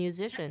was a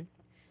musician.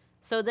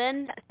 So then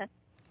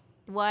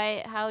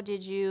how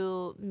did you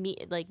meet,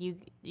 like you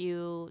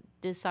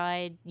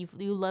decide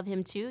you love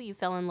him too? You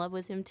fell in love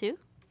with him too?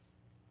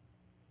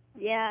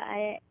 Yeah,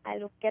 I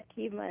look at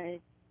him.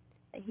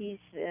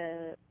 He's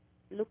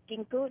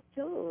looking good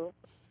too.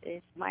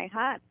 It's my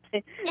heart.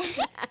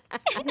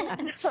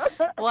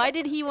 Why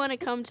did he want to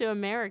come to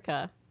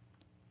America?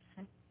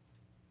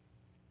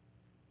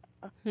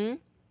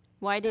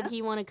 Why did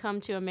he want to come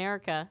to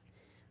America?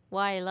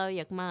 Why เราอ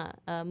ยากมา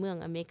เมือง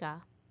อเมริกา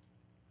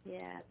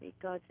Yeah,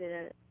 because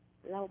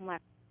เรามั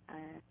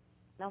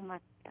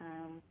ก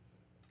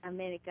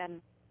American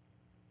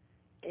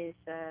is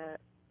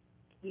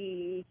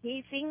he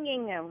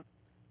singing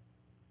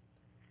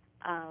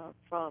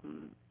from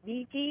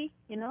Bee Gees,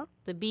 you know?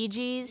 The Bee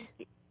Gees?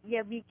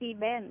 Yeah, Bee Gees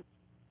band.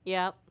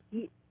 Yep.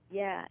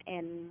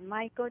 And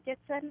Michael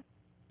Jackson.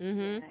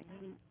 Mm-hmm.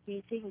 He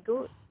sing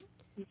good.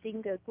 He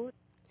sing good.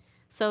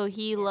 So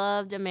he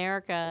loved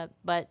America,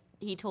 but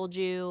he told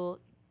you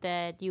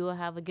that you will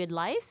have a good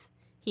life?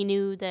 He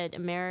knew that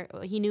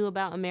he knew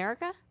about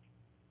America?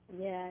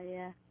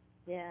 Yeah.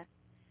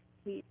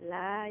 He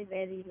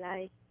very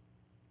like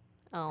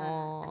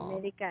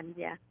American,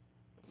 yeah.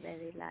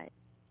 Very like.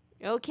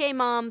 Okay,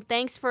 Mom.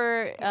 Thanks for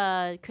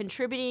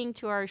contributing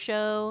to our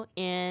show,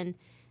 and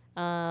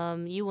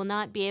you will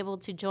not be able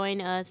to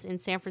join us in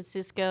San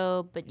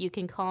Francisco, but you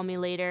can call me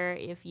later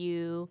if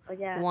you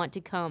want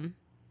to come.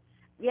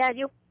 Yeah,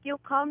 you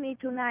call me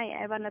tonight.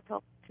 I want to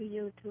talk to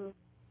you too.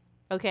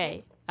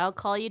 Okay, I'll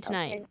call you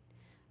tonight. Okay.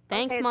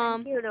 Thanks,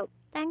 Mom. Thank you.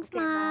 Thanks,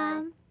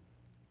 Mom.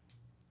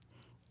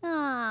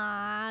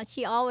 Aww,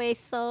 she always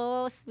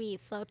so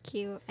sweet, so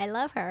cute. I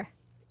love her.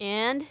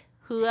 And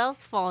who else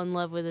fall in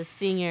love with a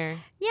singer?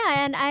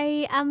 Yeah, and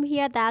I am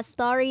here. That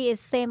story is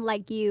same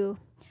like you.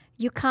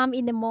 You came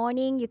in the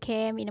morning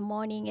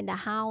in the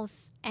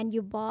house, and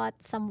you bought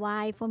some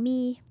wine for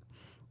me,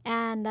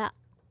 and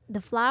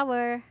the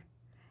flower.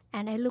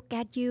 And I look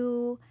at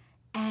you,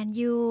 and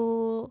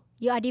you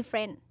are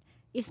different.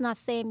 It's not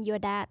same your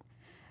dad.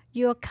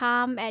 You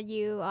come and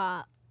you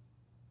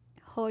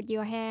hold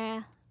your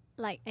hair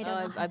like I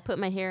don't know. I put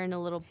my hair in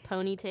a little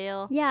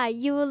ponytail. Yeah,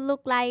 you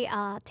look like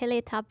a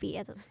Teletubby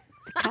as a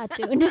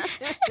cartoon.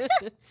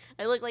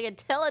 I look like a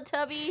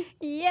Teletubby.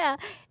 Yeah,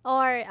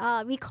 or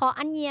we call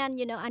onion.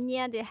 You know,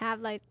 onion. They have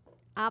like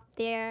up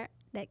there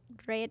like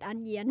red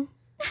onion.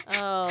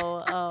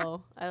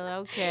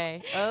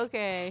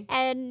 Okay.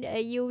 And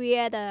you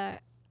wear the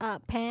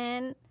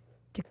pants,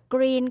 the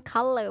green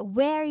color,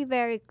 very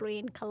very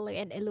green color,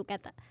 and I look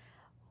at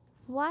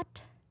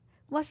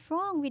what's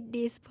wrong with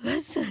this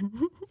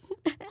person?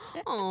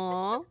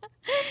 Aww.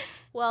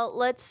 Well,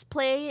 let's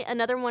play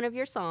another one of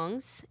your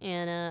songs,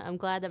 and I'm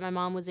glad that my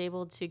mom was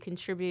able to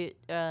contribute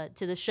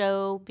to the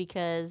show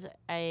because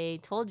I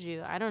told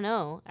you, I don't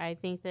know, I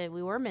think that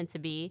we were meant to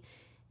be.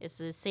 It's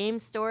the same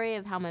story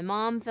of how my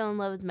mom fell in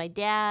love with my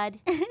dad,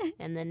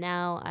 and then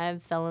now I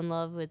fell in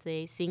love with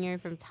a singer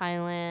from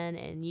Thailand,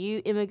 and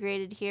you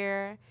immigrated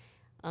here.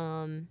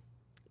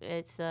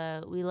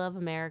 We love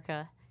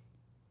America.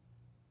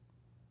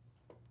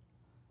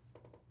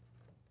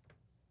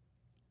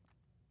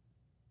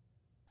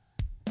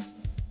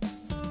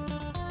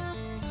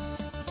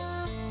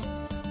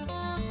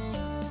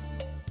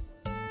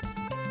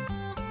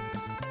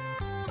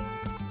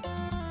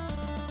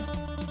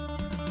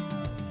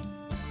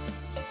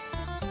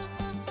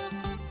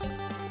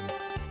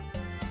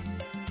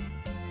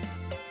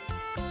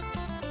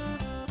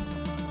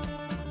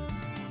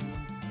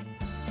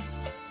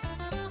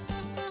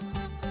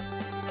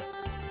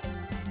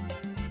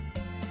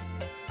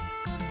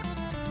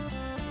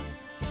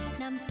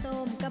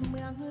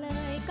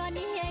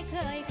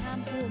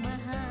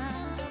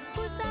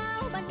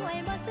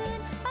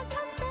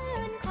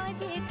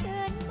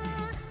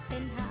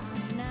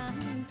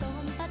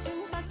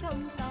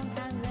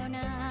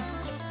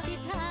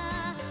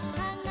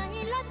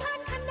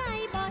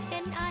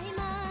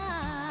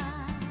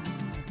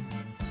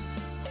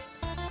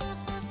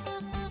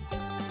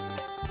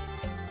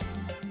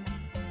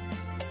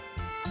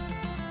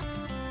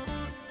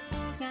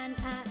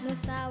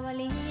สาว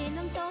ลี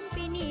น้ำส้ม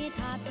ปีนี้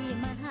ถ้าพี่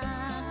มาหา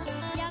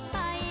อยากไป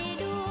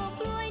ดู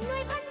กล้วยน้อ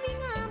ยพันธุ์มี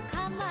งาม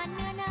ข้ามบ้านเ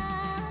นื้อนา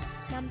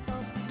น้ำต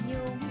ก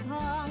ยุง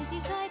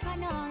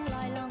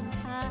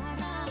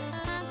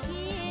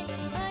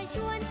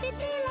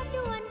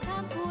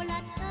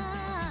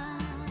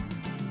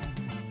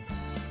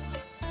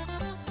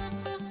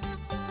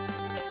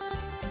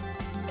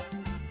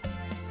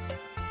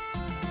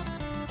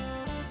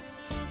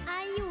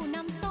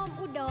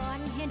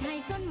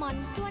อน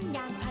ส่วนย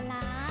างพาร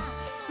า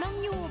น้อง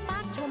อยู่ปา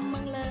กชมเมื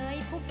องเลย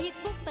ผู้พริก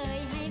ผู้เตย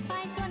ให้ฝ่า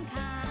ยส่วนข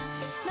า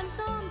น้ำ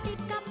ส้มติด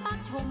กับปาก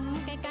ชม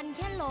ใกล้กันแ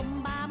ค่ลม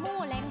บาหมู่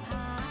แหลงผ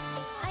า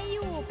อา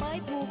ยุเปย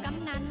ผู้ก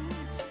ำนัน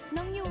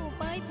น้องอยู่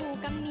เปยผู้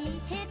กำนี้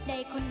เฮ็ดได้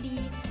คนดี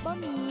บ่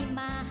มีม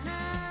าห้า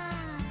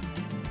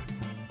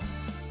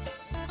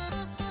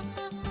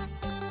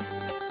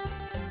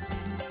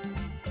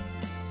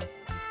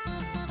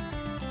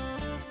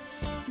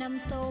น้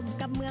ำส้ม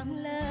กับเมือง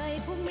เลย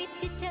ผู้มิตร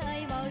ชิดเชย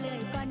เว้าเล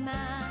ยก่อนม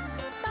า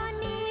ตอน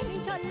นี้มี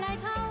ชนหลาย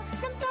เผ่า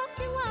น้ำส้ม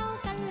จึงเว้า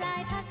กันหลา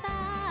ยภาษา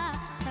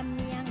สำเ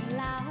นียง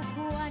ลาวพ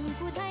วน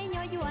ผู้ไทย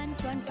ย่อยวน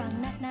ชวนฟัง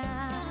นักหนา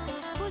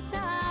ผู้ส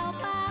าว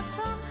ปาก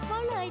ช่องเว้า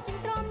เลยจึง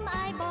ตรมอ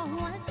ายบ่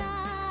หัวซา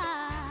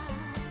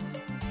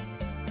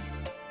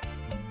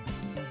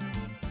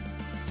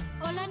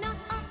โอละนอ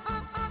อ้ออ้อ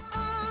อ้อ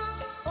อ้อ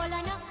โอละ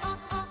นออ้อ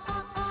อ้ออ้อ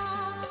อ้อ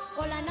โอ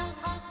ละนอ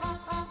อ้ออ้อ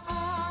อ้ออ้อ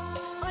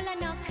โอละ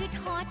นอคือ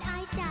ทอดอา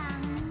ยจัง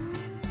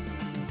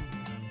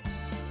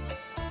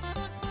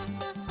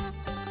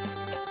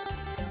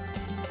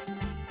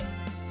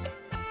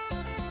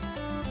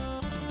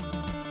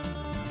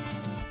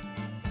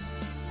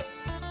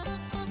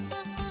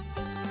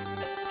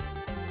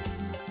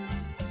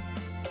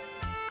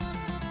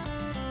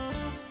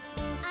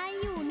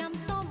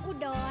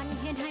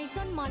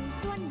หม่อน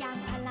ส่วนยาง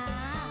พารา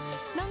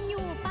น้องอ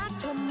ยู่ปาก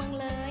ชมเมือง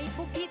เลย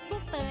ผู้พริก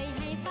ผู้เตยใ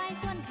ห้ฝ่าย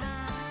ส่วนขา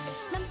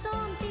น้ำส้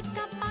มติด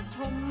กับปากช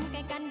มใก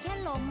ล้กันแค่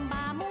ลมบ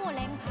าหมู่แห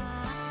ลงผา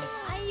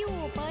อายุ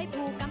เปย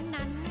ผู้กำ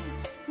นัน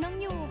น้อง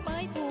อยู่เป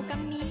ยผู้ก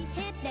ำนี้เ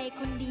ฮ็ดได้ค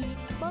นดี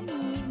บ่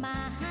มีมา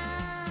ห้า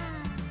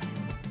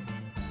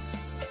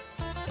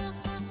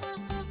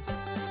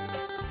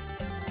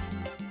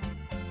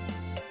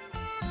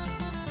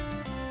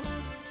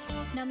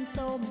น้ำ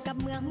ส้มกับ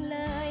เมืองเล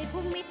ย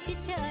ผู้มิตรชิด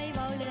เชยเ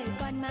ว้าเลย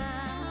ก่อนมา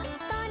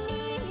ตอน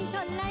นี้มีช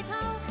นหลายเผ่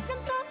าน้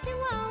ำส้มจึง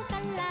เว้ากั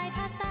นหลายภ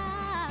าษา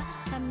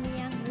สำเนี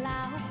ยงลา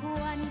วพ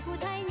วนผู้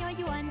ไทยย่อ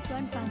ยวนชว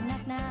นฟังนั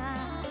กหนา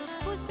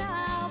ผู้สา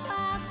วป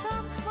ากช่อ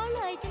งเว้าเ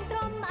ลยจึงตร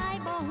มอาย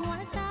บ่หัว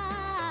ซา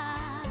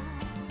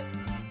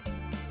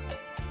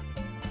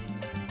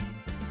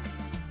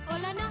โอ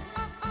ละนอ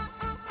อ้ออ้อ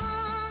อ้ออ้อ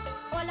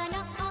โอละน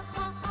ออ้อ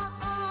อ้ออ้อ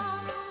อ้อ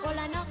โอ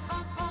ละนออ้อ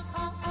อ้อ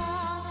อ้ออ้อ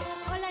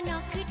โอละนอ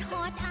คือท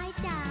อดอาย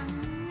จัง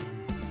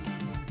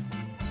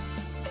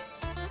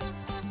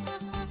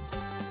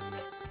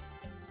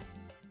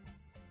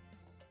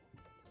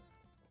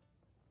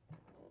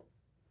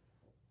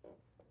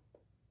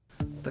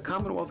The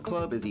Commonwealth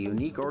Club is a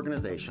unique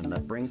organization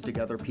that brings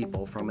together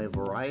people from a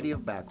variety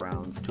of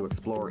backgrounds to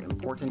explore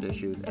important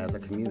issues as a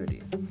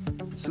community.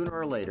 Sooner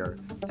or later,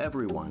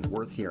 everyone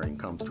worth hearing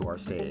comes to our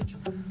stage.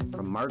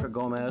 From Marga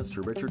Gomez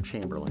to Richard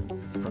Chamberlain,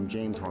 from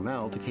James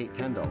Hormel to Kate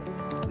Kendall,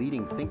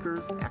 leading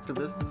thinkers,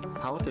 activists,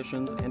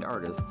 politicians, and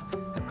artists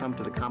have come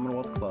to the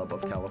Commonwealth Club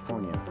of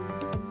California.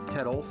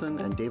 Ted Olson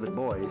and David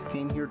Boyes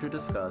came here to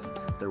discuss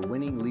their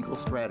winning legal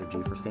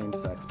strategy for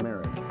same-sex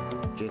marriage.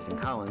 Jason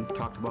Collins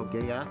talked about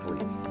gay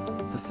athletes.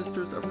 The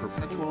Sisters of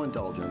Perpetual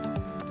Indulgence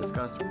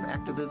discussed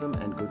activism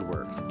and good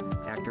works.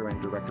 Actor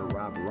and director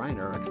Rob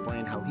Reiner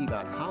explained how he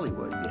got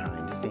Hollywood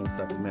behind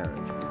same-sex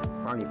marriage.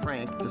 Barney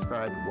Frank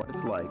described what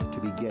it's like to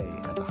be gay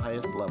at the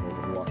highest levels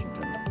of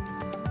Washington.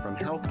 From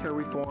healthcare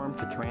reform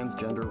to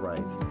transgender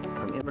rights,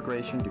 from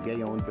immigration to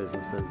gay-owned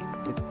businesses,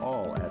 it's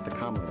all at the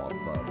Commonwealth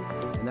Club.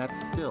 And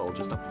that's still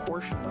just a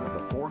portion of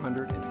the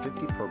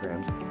 450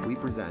 programs we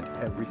present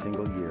every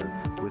single year,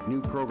 with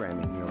new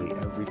programming nearly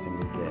every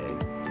single day.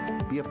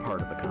 Be a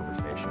part of the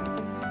conversation.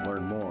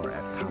 Learn more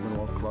at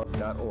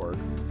commonwealthclub.org,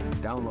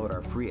 download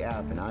our free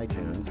app in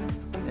iTunes,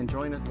 and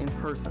join us in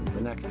person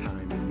the next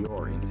time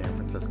you're in San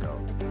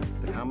Francisco.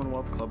 The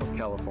Commonwealth Club of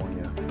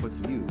California puts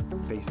you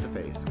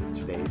face-to-face with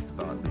today's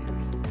thought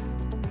leaders.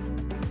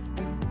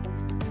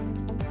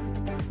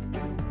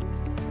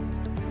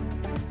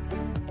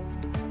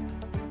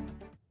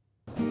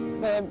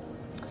 Babe,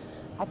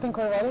 I think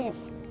we're ready.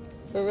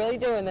 We're really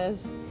doing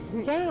this.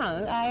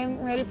 Yeah,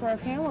 I'm ready for our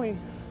family.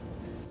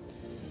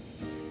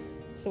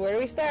 So where do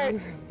we start?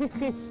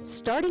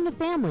 Starting a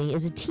family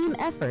is a team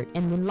effort,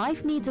 and when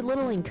life needs a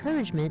little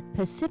encouragement,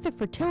 Pacific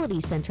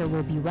Fertility Center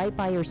will be right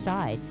by your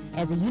side.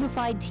 As a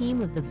unified team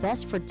of the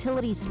best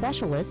fertility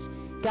specialists,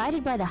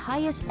 guided by the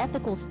highest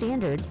ethical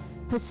standards,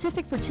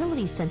 Pacific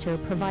Fertility Center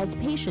provides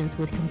patients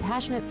with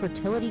compassionate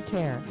fertility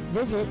care.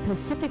 Visit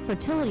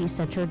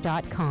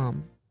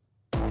pacificfertilitycenter.com.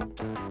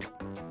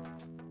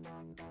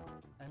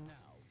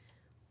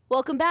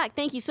 Welcome back.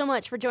 Thank you so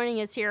much for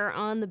joining us here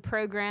on the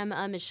program.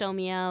 I'm Michelle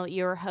Meow,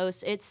 your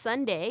host. It's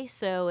Sunday,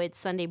 so it's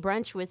Sunday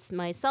brunch with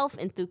myself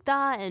and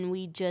Tookta, and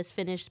we just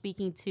finished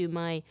speaking to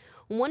my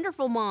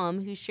wonderful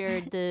mom who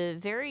shared the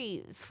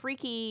very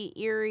freaky,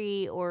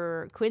 eerie,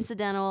 or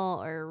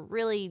coincidental, or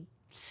really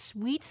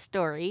sweet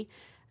story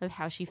of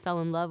how she fell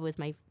in love with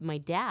my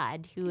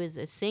dad, who is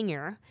a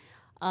singer.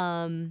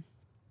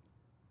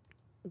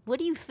 What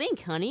do you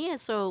think, honey?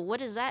 So what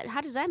is that?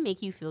 How does that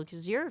make you feel?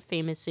 Because you're a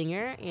famous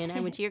singer, and I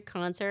went to your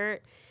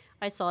concert.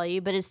 I saw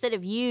you, but instead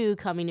of you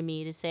coming to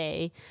me to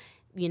say,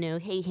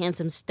 hey,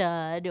 handsome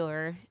stud,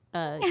 or,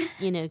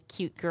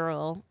 cute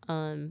girl.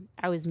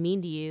 I was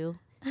mean to you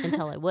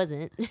until I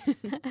wasn't.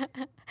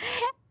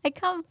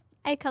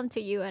 I come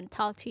to you and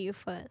talk to you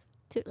first,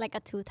 like a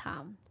 2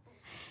 times.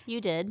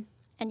 You did.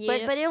 And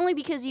but only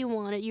because you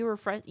wanted,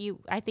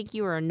 I think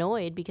you were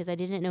annoyed because I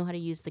didn't know how to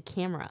use the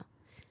camera.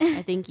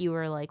 I think you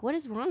were like, what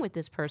is wrong with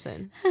this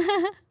person?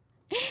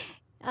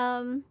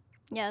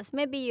 Yes,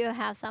 maybe you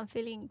have some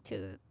feeling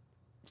too.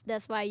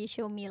 That's why you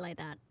show me like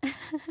that.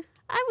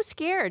 I was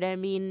scared. I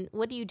mean,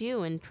 what do you do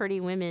when pretty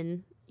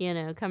women,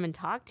 come and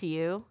talk to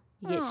you?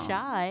 You get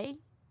shy.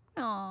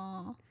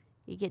 Aww.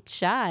 You get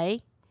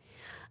shy.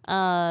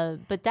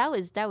 But that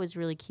was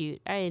really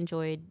cute. I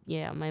enjoyed,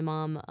 my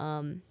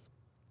mom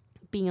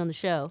being on the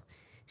show.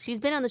 She's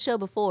been on the show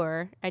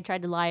before. I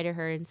tried to lie to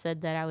her and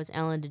said that I was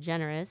Ellen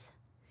DeGeneres.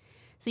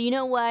 So you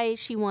know why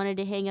she wanted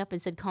to hang up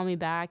and said, call me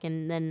back?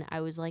 And then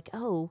I was like,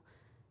 oh,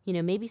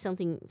 maybe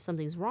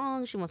something's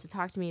wrong. She wants to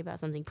talk to me about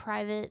something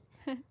private.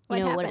 What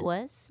know happened? what it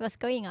was? What's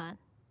going on?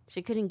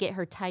 She couldn't get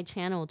her Thai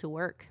channel to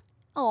work.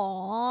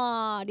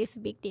 Oh, this is a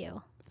big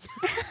deal.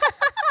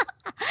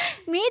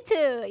 Me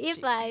too.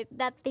 If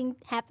that thing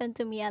happened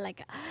to me, I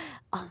like,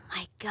 oh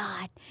my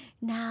God,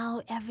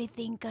 now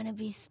everything gonna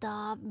be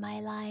stopped,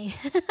 my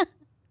life.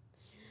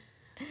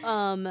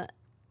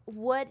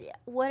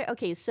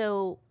 Okay,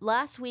 so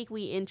last week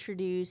we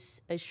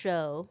introduced a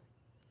show,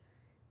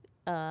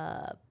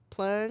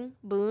 Plang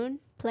Boon.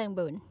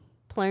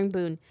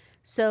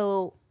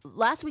 So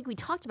last week we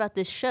talked about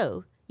this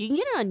show. You can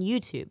get it on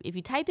YouTube. If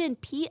you type in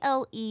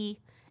Plenrg,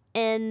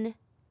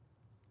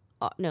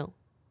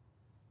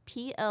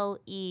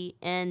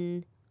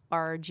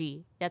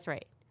 that's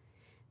right.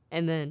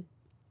 And then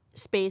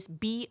space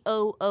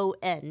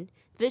BOON.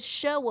 This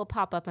show will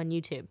pop up on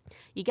YouTube.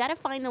 You got to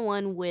find the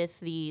one with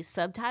the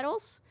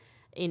subtitles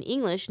in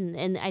English,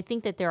 and I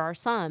think that there are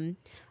some,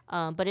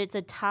 but it's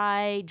a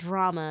Thai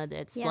drama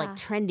that's like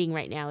trending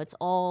right now. It's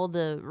all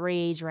the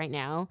rage right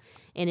now,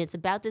 and it's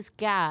about this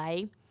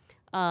guy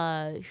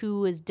who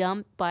was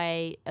dumped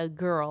by a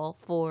girl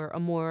for a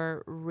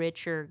more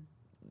richer,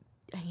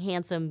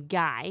 handsome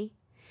guy.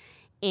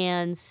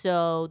 And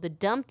so the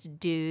dumped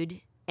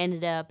dude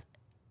ended up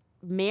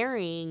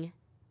marrying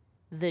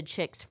the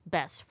chick's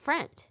best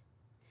friend.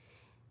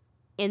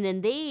 And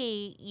then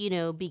they,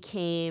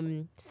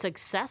 became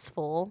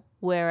successful,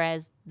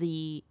 whereas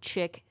the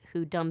chick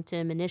who dumped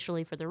him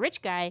initially for the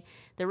rich guy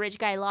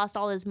lost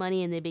all his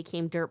money and they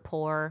became dirt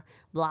poor,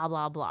 blah,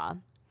 blah, blah.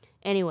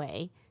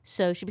 Anyway,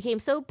 so she became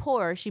so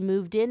poor, she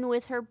moved in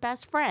with her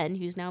best friend,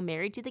 who's now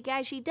married to the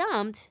guy she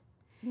dumped,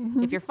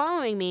 if you're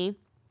following me.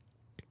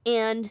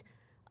 And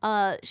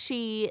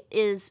she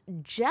is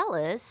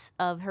jealous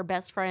of her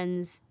best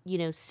friend's,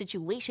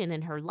 situation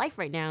in her life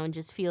right now and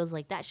just feels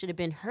like that should have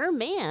been her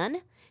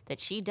man that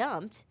she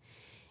dumped,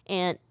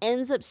 and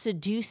ends up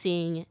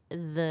seducing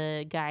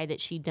the guy that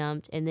she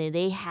dumped, and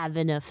they have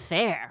an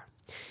affair.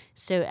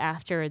 So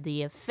after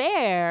the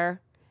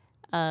affair,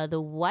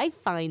 the wife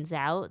finds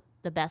out,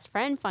 the best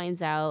friend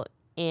finds out,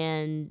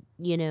 and,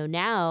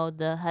 now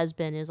the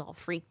husband is all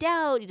freaked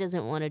out. He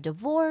doesn't want a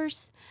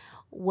divorce.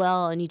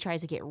 Well, and he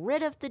tries to get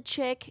rid of the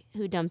chick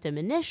who dumped him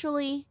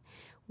initially.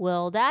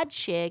 Well, that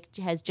chick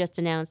has just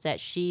announced that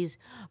she's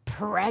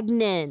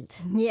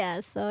pregnant. Yeah,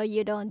 so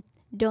you don't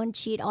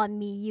cheat on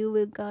me. You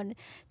will go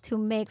to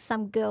make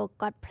some girl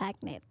got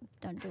pregnant.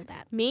 Don't do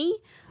that. Me?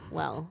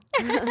 Well,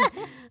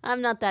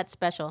 I'm not that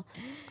special.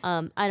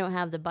 I don't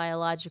have the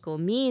biological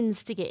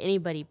means to get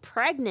anybody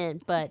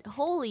pregnant, but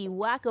holy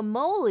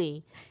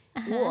guacamole.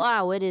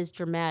 Wow, it is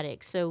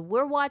dramatic. So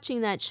we're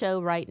watching that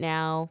show right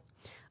now.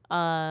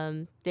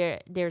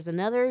 There's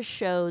another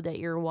show that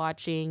you're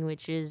watching,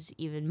 which is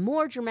even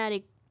more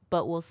dramatic,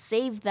 but we'll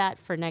save that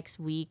for next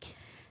week.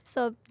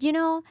 So,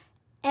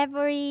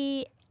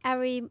 every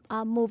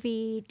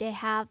movie, they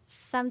have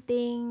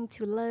something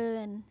to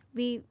learn.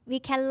 We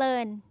can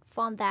learn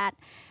from that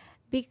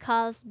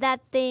because that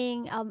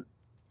thing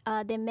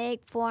they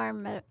make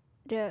from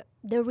the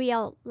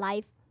real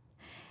life.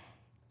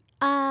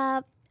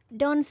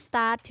 Don't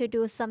start to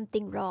do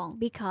something wrong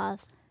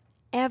because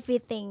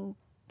everything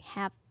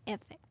have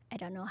effect. I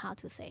don't know how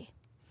to say.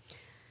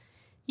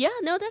 Yeah,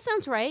 no, that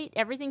sounds right.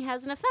 Everything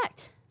has an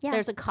effect. Yeah.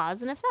 There's a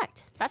cause and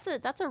effect.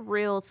 That's a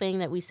real thing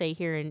that we say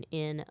here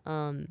in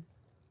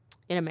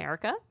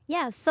America.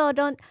 Yeah, so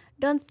don't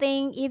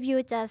think if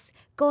you just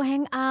go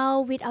hang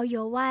out without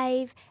your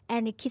wife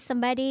and kiss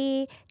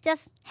somebody,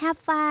 just have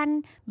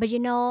fun. But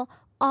all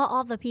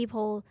of the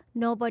people,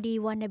 nobody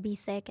wanna be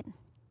second.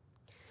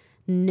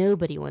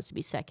 Nobody wants to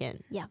be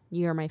second. Yeah.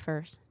 You're my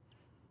first.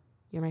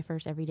 You're my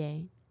first every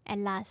day.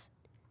 And last.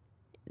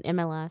 And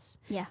my last.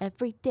 Yeah.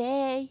 Every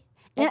day,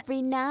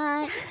 every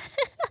night.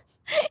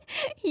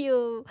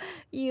 You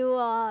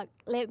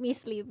let me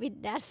sleep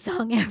with that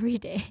song every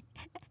day.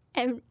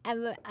 and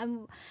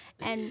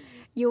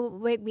you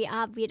wake me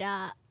up with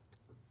a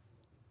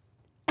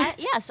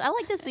yes, I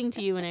like to sing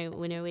to you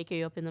when I wake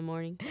you up in the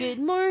morning. Good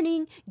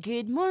morning,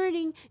 good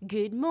morning,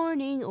 good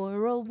morning,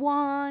 or a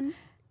one.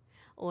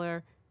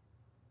 Or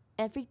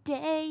every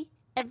day,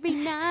 Every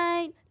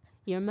night,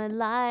 you're my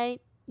light,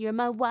 you're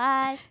my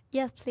wife.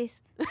 Yes, please.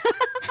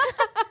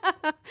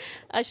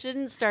 I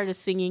shouldn't start a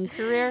singing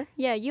career.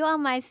 Yeah, you are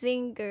my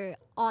singer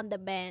on the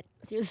bed.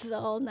 You're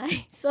so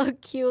nice, so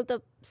cute.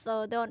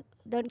 So don't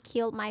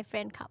kill my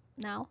friend cup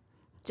now.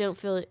 Don't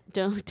kill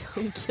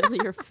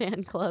your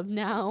fan club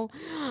now.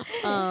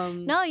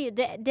 No,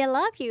 they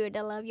love you.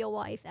 They love your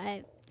voice.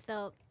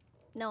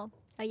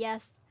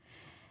 Yes.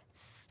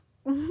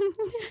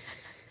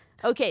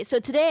 Okay, so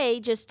today,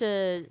 just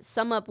to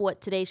sum up what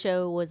today's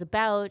show was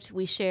about,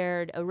 we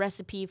shared a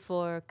recipe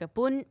for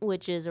kapun,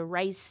 which is a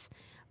rice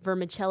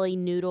vermicelli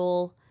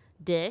noodle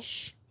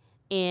dish.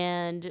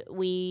 And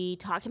we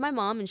talked to my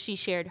mom, and she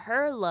shared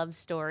her love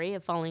story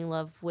of falling in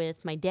love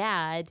with my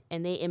dad,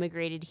 and they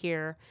immigrated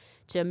here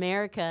to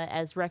America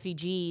as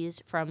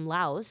refugees from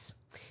Laos.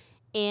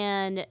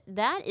 And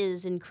that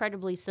is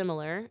incredibly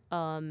similar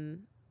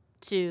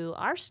to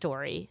our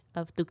story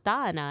of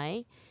Tookta and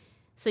I.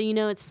 So,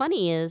 what's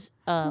funny is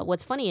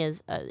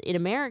in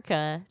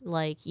America,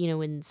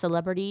 when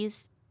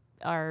celebrities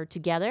are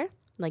together,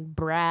 like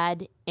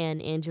Brad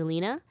and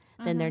Angelina,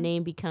 then their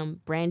name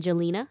become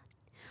Brangelina.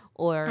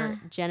 Or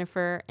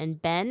Jennifer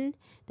and Ben,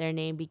 their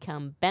name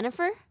become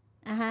Benifer.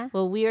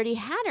 Well, we already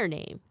had our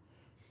name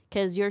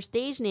because your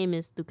stage name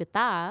is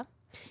Tookta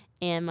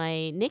and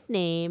my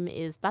nickname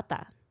is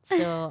Tata.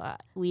 So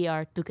we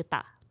are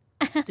Tookta.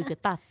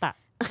 Tookta.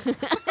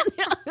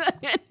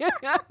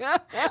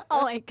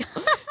 Oh my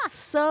God.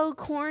 So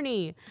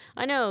corny.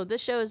 I know,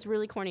 this show is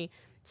really corny.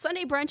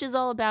 Sunday Brunch is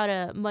all about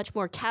a much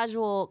more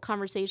casual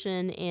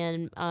conversation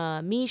and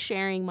me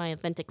sharing my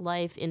authentic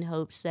life in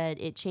hopes that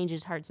it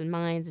changes hearts and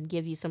minds and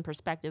give you some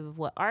perspective of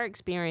what our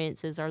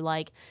experiences are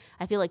like.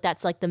 I feel like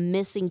that's like the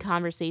missing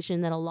conversation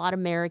that a lot of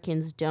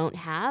Americans don't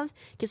have,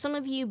 because some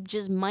of you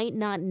just might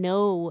not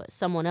know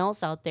someone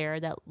else out there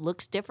that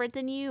looks different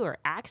than you or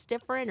acts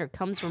different or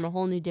comes from a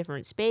whole new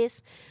different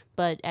space.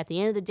 But at the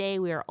end of the day,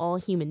 we are all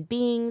human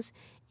beings,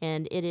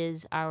 and it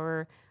is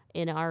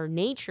in our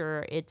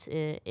nature, it's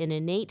an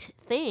innate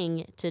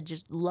thing to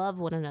just love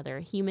one another.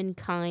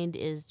 Humankind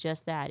is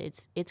just that.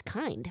 It's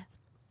kind.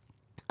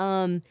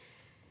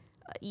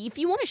 If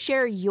you want to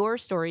share your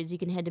stories, you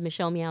can head to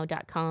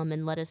michellemeow.com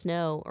and let us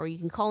know, or you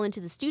can call into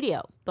the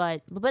studio.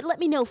 But let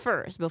me know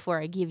first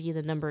before I give you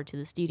the number to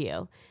the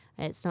studio.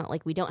 It's not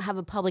like we don't have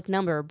a public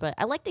number, but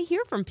I like to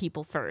hear from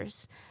people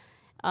first.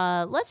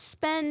 Let's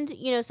spend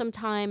some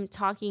time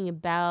talking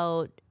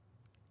about,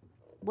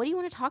 what do you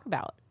want to talk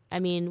about? I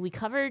mean, we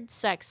covered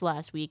sex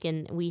last week,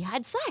 and we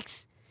had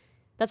sex.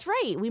 That's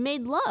right. We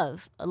made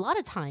love a lot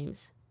of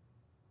times.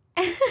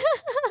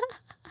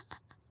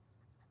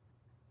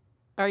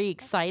 Are you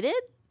excited?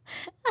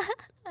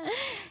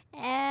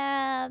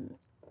 Yeah.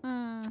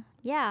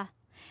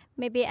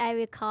 Maybe I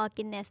will call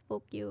Guinness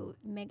Book you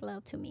make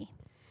love to me.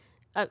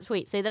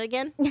 Wait, say that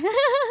again?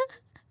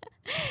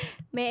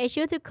 May I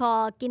choose to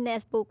call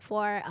Guinness Book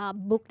for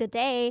book the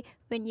day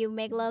when you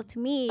make love to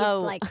me?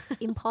 It's like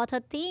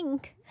important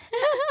thing.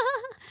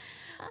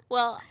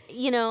 Well,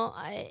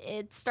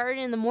 it started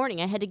in the morning.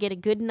 I had to get a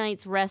good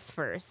night's rest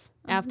first.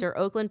 After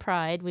Oakland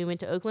Pride, we went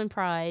to Oakland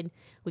Pride.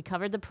 We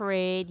covered the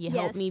parade. You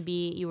helped me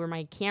you were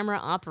my camera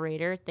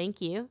operator.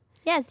 Thank you.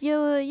 Yes, you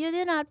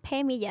did not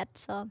pay me yet,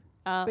 so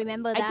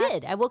remember that? I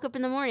did. I woke up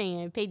in the morning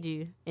and I paid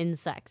you in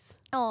sex.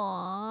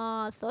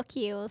 Oh, so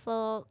cute.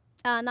 So,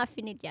 not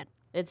finished yet.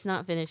 It's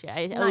not finished yet.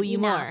 I owe you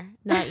more.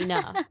 Not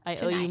enough. I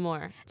owe you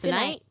more.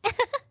 Tonight?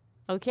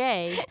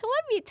 Okay. What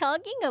are we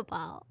talking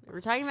about?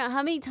 We're talking about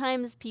how many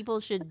times people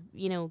should,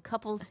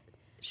 couples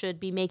should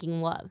be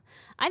making love.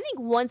 I think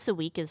once a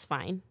week is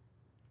fine.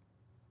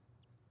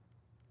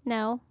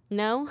 No.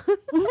 No?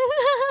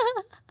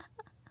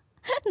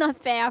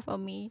 Not fair for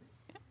me.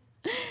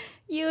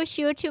 You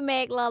should to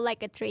make love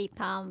like 3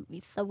 times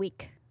a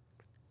week.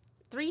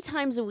 3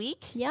 times a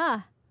week?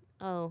 Yeah.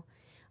 Oh.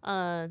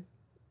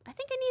 I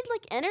think I need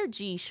like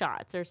energy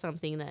shots or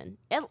something then.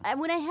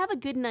 When I have a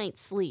good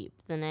night's sleep,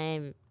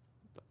 then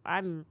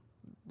I'm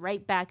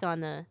right back on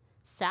the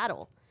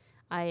saddle.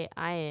 I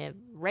am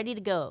ready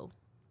to go.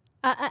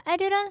 I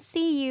didn't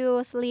see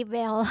you sleep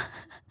well.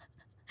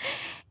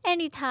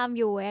 Anytime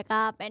you wake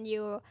up and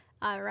you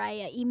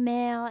write an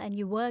email and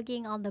you're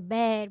working on the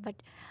bed, but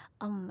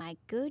oh my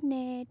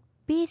goodness,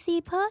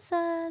 busy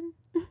person.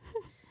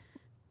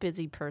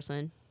 Busy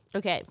person.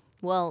 Okay.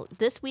 Well,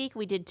 this week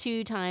we did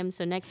 2 times,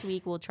 so next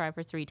week we'll try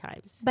for 3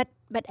 times.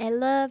 But I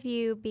love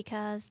you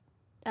because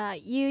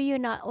you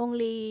not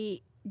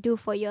only do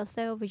for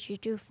yourself, but you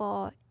do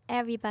for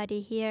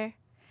everybody here,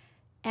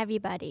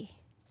 everybody.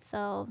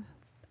 So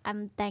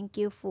I'm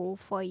thankful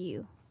for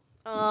you.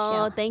 Oh,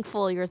 Michelle.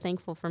 thankful. You're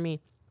thankful for me.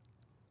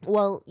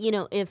 Well,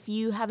 if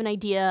you have an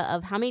idea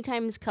of how many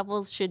times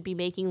couples should be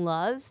making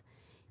love,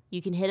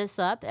 you can hit us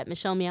up at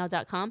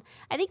michellemeow.com.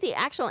 I think the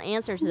actual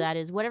answer to that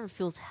is whatever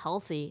feels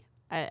healthy.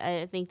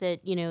 I think that,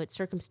 it's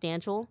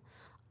circumstantial.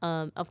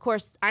 Of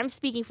course, I'm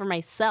speaking for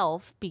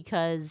myself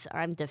because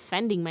I'm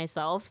defending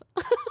myself.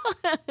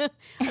 I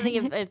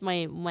think if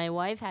my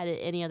wife had it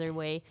any other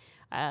way,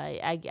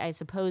 I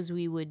suppose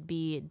we would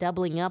be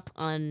doubling up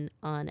on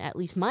at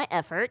least my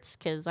efforts,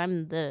 because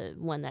I'm the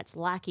one that's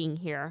lacking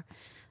here.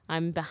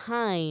 I'm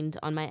behind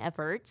on my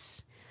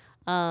efforts.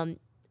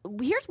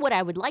 Here's what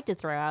I would like to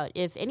throw out.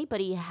 If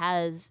anybody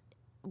has,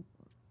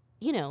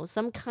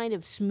 some kind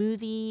of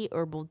smoothie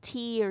or herbal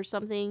tea or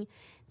something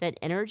that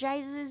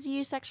energizes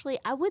you sexually,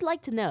 I would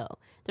like to know.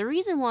 The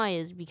reason why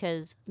is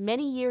because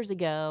many years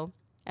ago,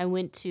 I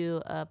went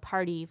to a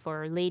party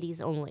for ladies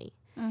only.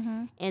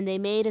 Mm-hmm. And they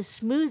made a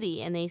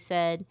smoothie, and they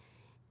said,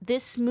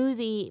 this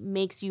smoothie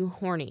makes you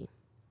horny.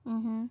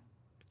 Mm-hmm.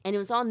 And it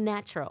was all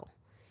natural.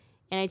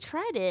 And I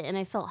tried it, and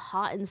I felt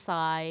hot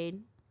inside.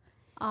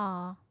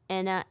 Aw.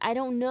 And I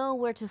don't know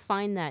where to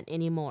find that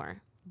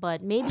anymore.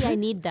 But maybe I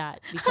need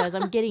that because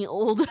I'm getting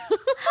old.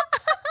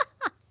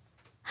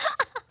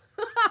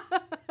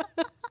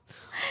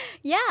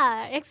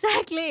 Yeah,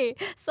 exactly.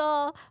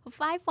 So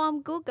find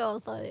from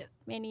Google. So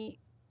maybe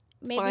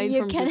Find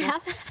you from can Google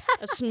have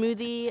a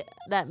smoothie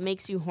that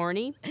makes you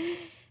horny.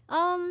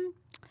 No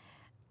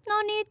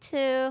need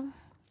to.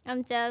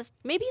 I'm just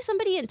Maybe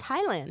somebody in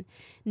Thailand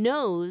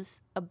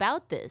knows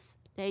about this.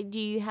 Do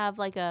you have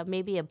like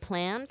maybe a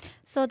plant?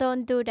 so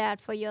don't do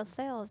that for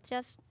yourself.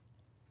 Just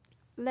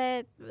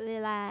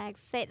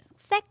relax. Sex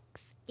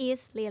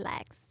is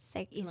relax.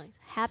 Sex is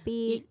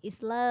happy.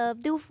 Is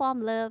love. Do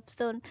from love.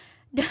 So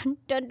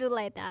don't do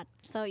like that.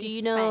 So Do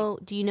you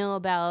know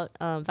about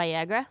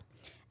Viagra?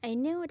 I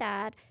knew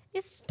that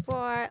it's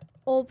for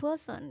old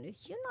person.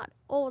 You're not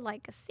old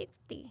like a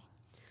 60.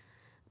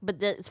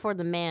 But it's for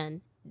the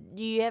man.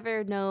 Do you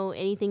ever know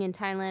anything in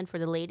Thailand for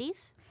the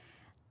ladies?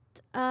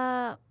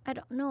 I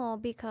don't know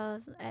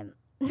because I'm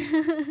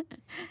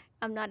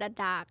not a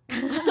dog.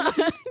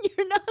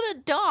 You're not a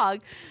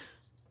dog.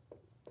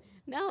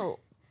 No.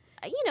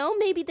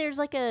 Maybe there's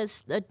like a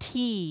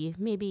tea,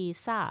 maybe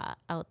sa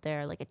out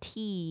there, like a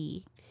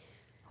tea.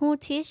 Who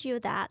teach you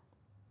that?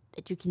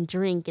 That you can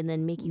drink and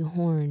then make you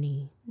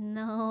horny.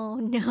 No.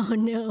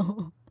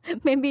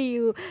 Maybe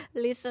you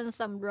listen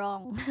some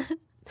wrong.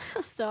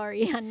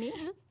 Sorry, honey.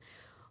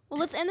 Well,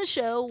 let's end the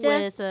show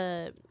with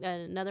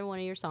another one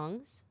of your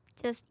songs.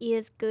 Just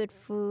eat good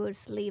food,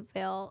 sleep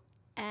well,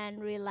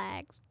 and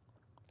relax.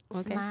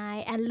 Okay.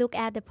 Smile and look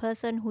at the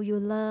person who you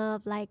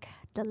love like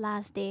the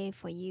last day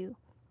for you.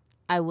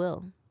 I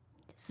will.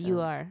 So, You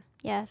are.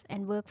 Yes,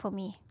 and work for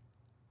me.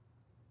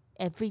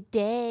 Every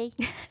day,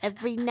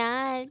 every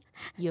night,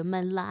 you're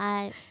my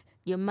life,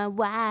 you're my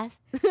wife.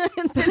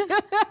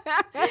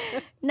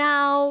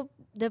 Now,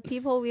 the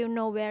people will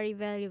know very,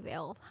 very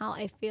well how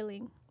I'm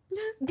feeling.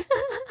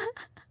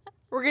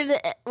 We're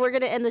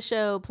gonna end the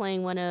show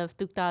playing one of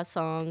Tookta's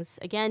songs.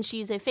 Again,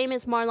 she's a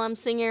famous Marlam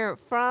singer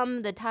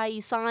from the Tai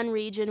Isan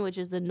region, which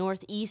is the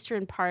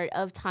northeastern part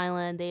of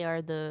Thailand. They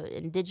are the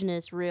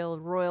indigenous, real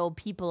royal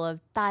people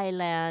of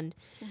Thailand.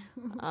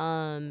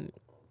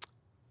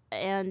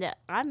 And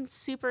I'm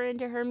super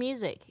into her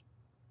music.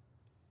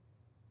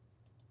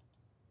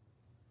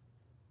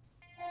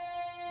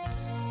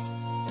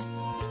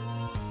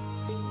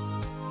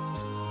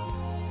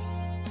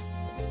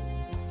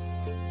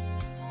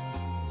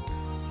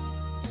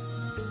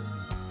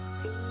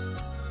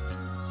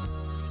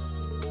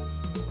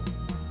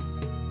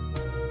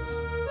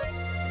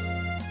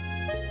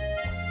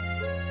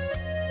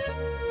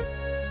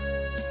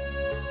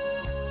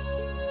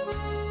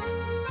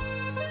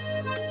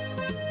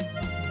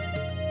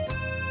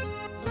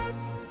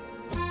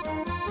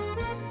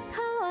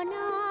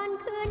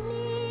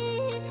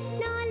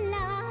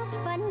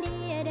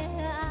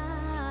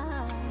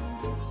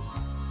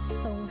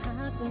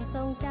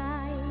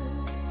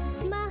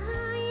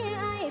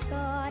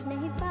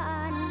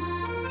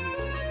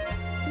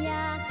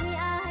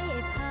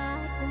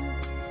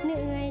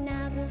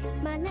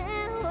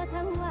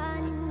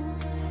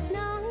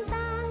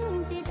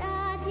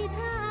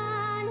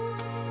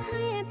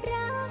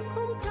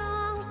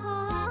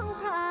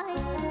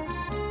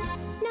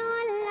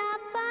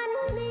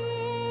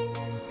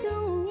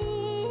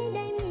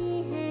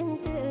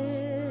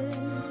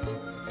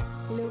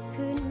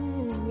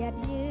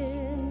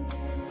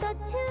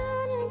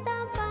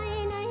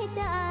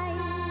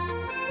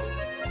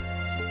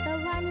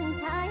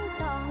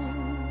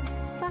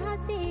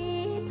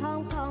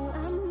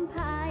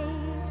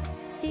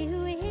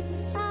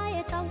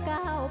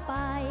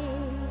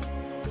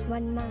วั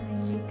นใหม่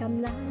ก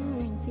ำลัง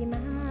สิม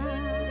า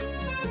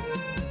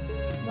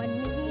วัน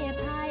นี้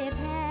พ่ายแ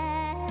พ้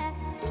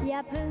อย่า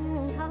เพิ่ง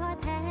ท้อ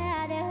แท้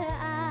เด้อ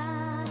อา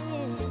ย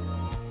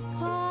ข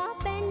อ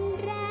เป็น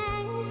แร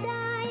งใจ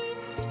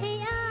ให้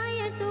อา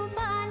ยสู่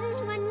ฝัน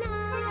วันหน้า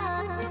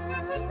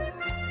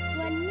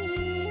วัน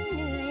นี้เห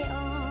นื่อย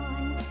อ่อ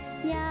น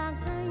อยาก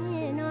ให้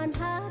นอน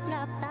พักห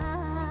ลับตา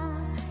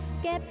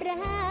เก็บแร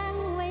ง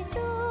ไว้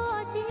สู้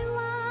ชีว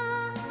า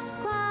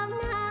ขวาง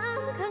น้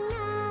ำข้างห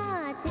น้า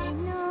ใช่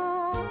น้อ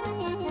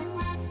ย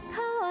เ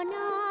ข้าน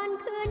อน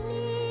คืน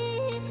นี้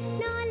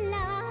นอนห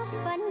ลับ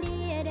ฝันดี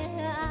เด้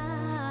ออา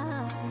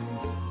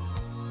ย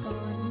กอ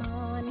ดหม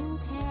อน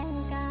แทน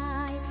กา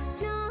ย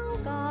น้อง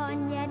ก่อน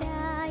อย่าไ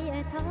ด้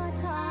ท้อ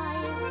ถอย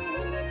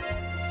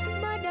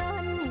บ่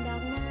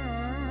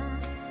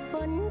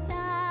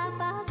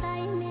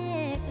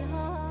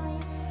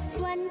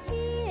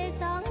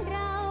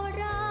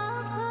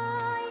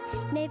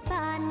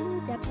ฝัน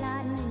จะพลั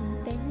น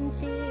เป็น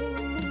จริง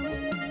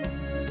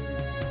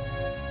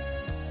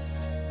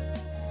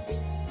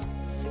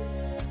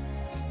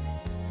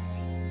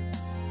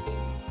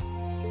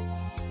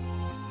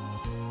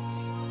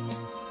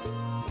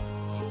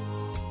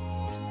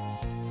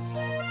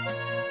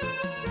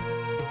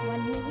วั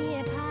นนี้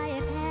พ่าย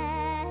แพ้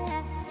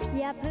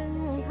อย่าเพิ่ง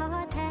ท้อ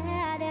แท้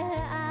เด้อ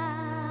อา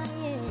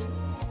ย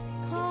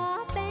ขอ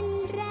เป็น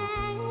แร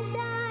งใจ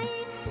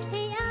ใ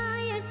ห้อา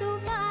ยสู่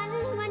ฝัน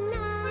วันห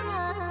น้า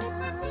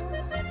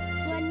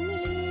วัน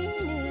นี้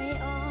เหนื่อย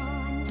อ่อ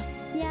น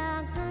อยา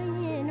กให้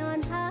นอน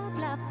พัก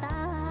หลับต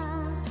า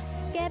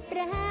เก็บแ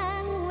ร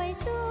งไว้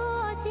สู้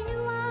ชี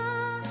วา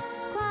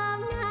ความ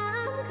น้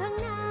ำข้าง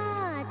หน้า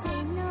ใช่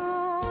น้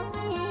อ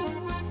ย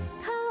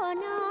เข้า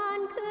นอน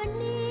คืน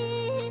นี้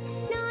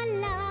นอน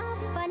หลับ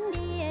ฝัน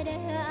ดีเด้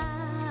ออา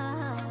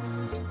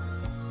ย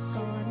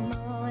ก่อนห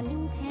มอน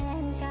แท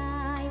นกา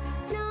ย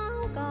น้อง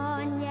ก่อ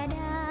นอย่าไ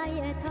ด้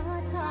ท้อ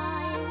ถอ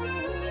ย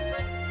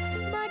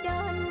บ่ด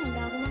นด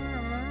อกหน้า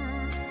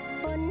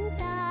ฝน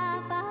ซา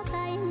ฟ้าใส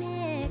เม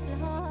ฆ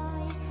ลอ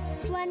ย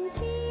วัน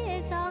ที่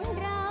สอง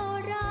เรา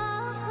รอ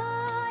ค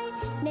อย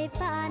ใน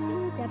ฝัน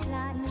จะพ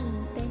ลัน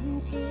เป็น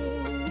จริ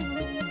ง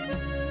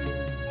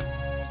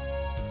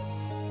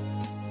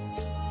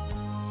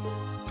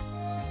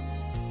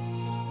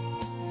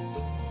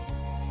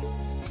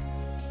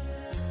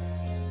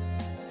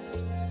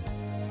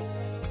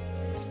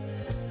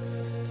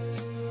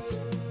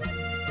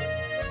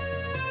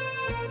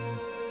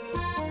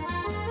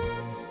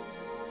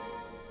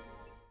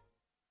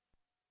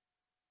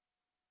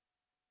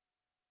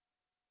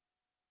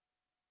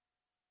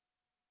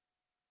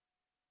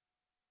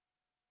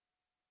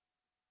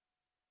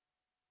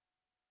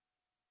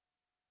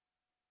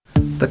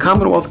The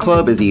Commonwealth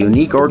Club is a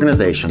unique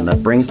organization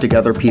that brings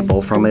together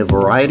people from a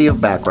variety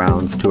of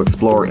backgrounds to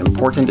explore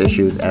important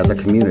issues as a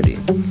community.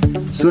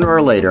 Sooner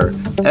or later,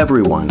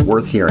 everyone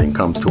worth hearing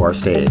comes to our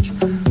stage.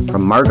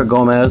 From Marga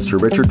Gomez to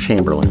Richard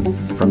Chamberlain,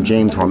 from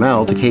James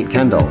Hormel to Kate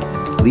Kendall,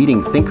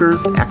 leading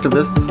thinkers,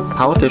 activists,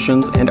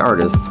 politicians, and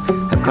artists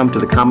have come to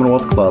the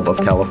Commonwealth Club of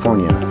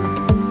California.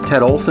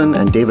 Ted Olson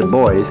and David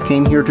Boyes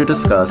came here to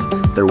discuss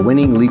their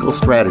winning legal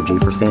strategy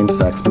for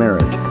same-sex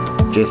marriage.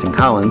 Jason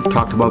Collins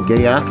talked about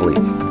gay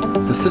athletes.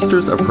 The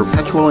Sisters of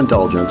Perpetual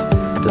Indulgence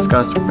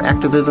discussed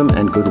activism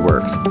and good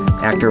works.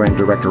 Actor and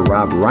director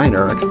Rob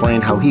Reiner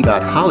explained how he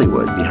got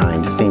Hollywood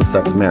behind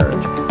same-sex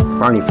marriage.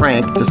 Barney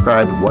Frank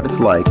described what it's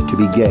like to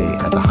be gay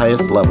at the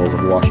highest levels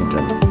of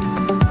Washington.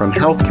 From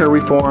healthcare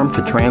reform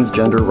to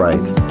transgender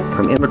rights,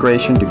 from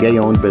immigration to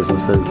gay-owned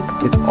businesses,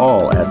 it's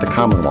all at the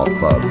Commonwealth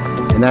Club.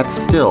 And that's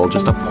still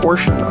just a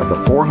portion of the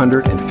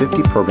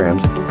 450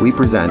 programs we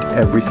present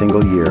every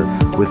single year,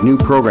 with new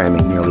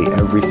programming nearly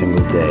every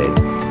single day.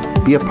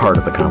 Be a part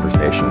of the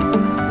conversation.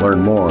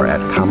 Learn more at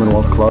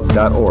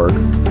commonwealthclub.org,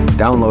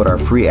 download our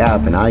free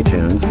app in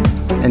iTunes,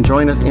 and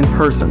join us in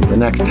person the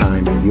next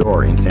time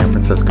you're in San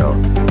Francisco.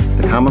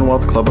 The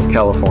Commonwealth Club of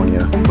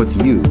California puts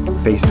you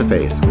face to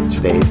face with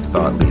today's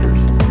thought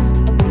leaders.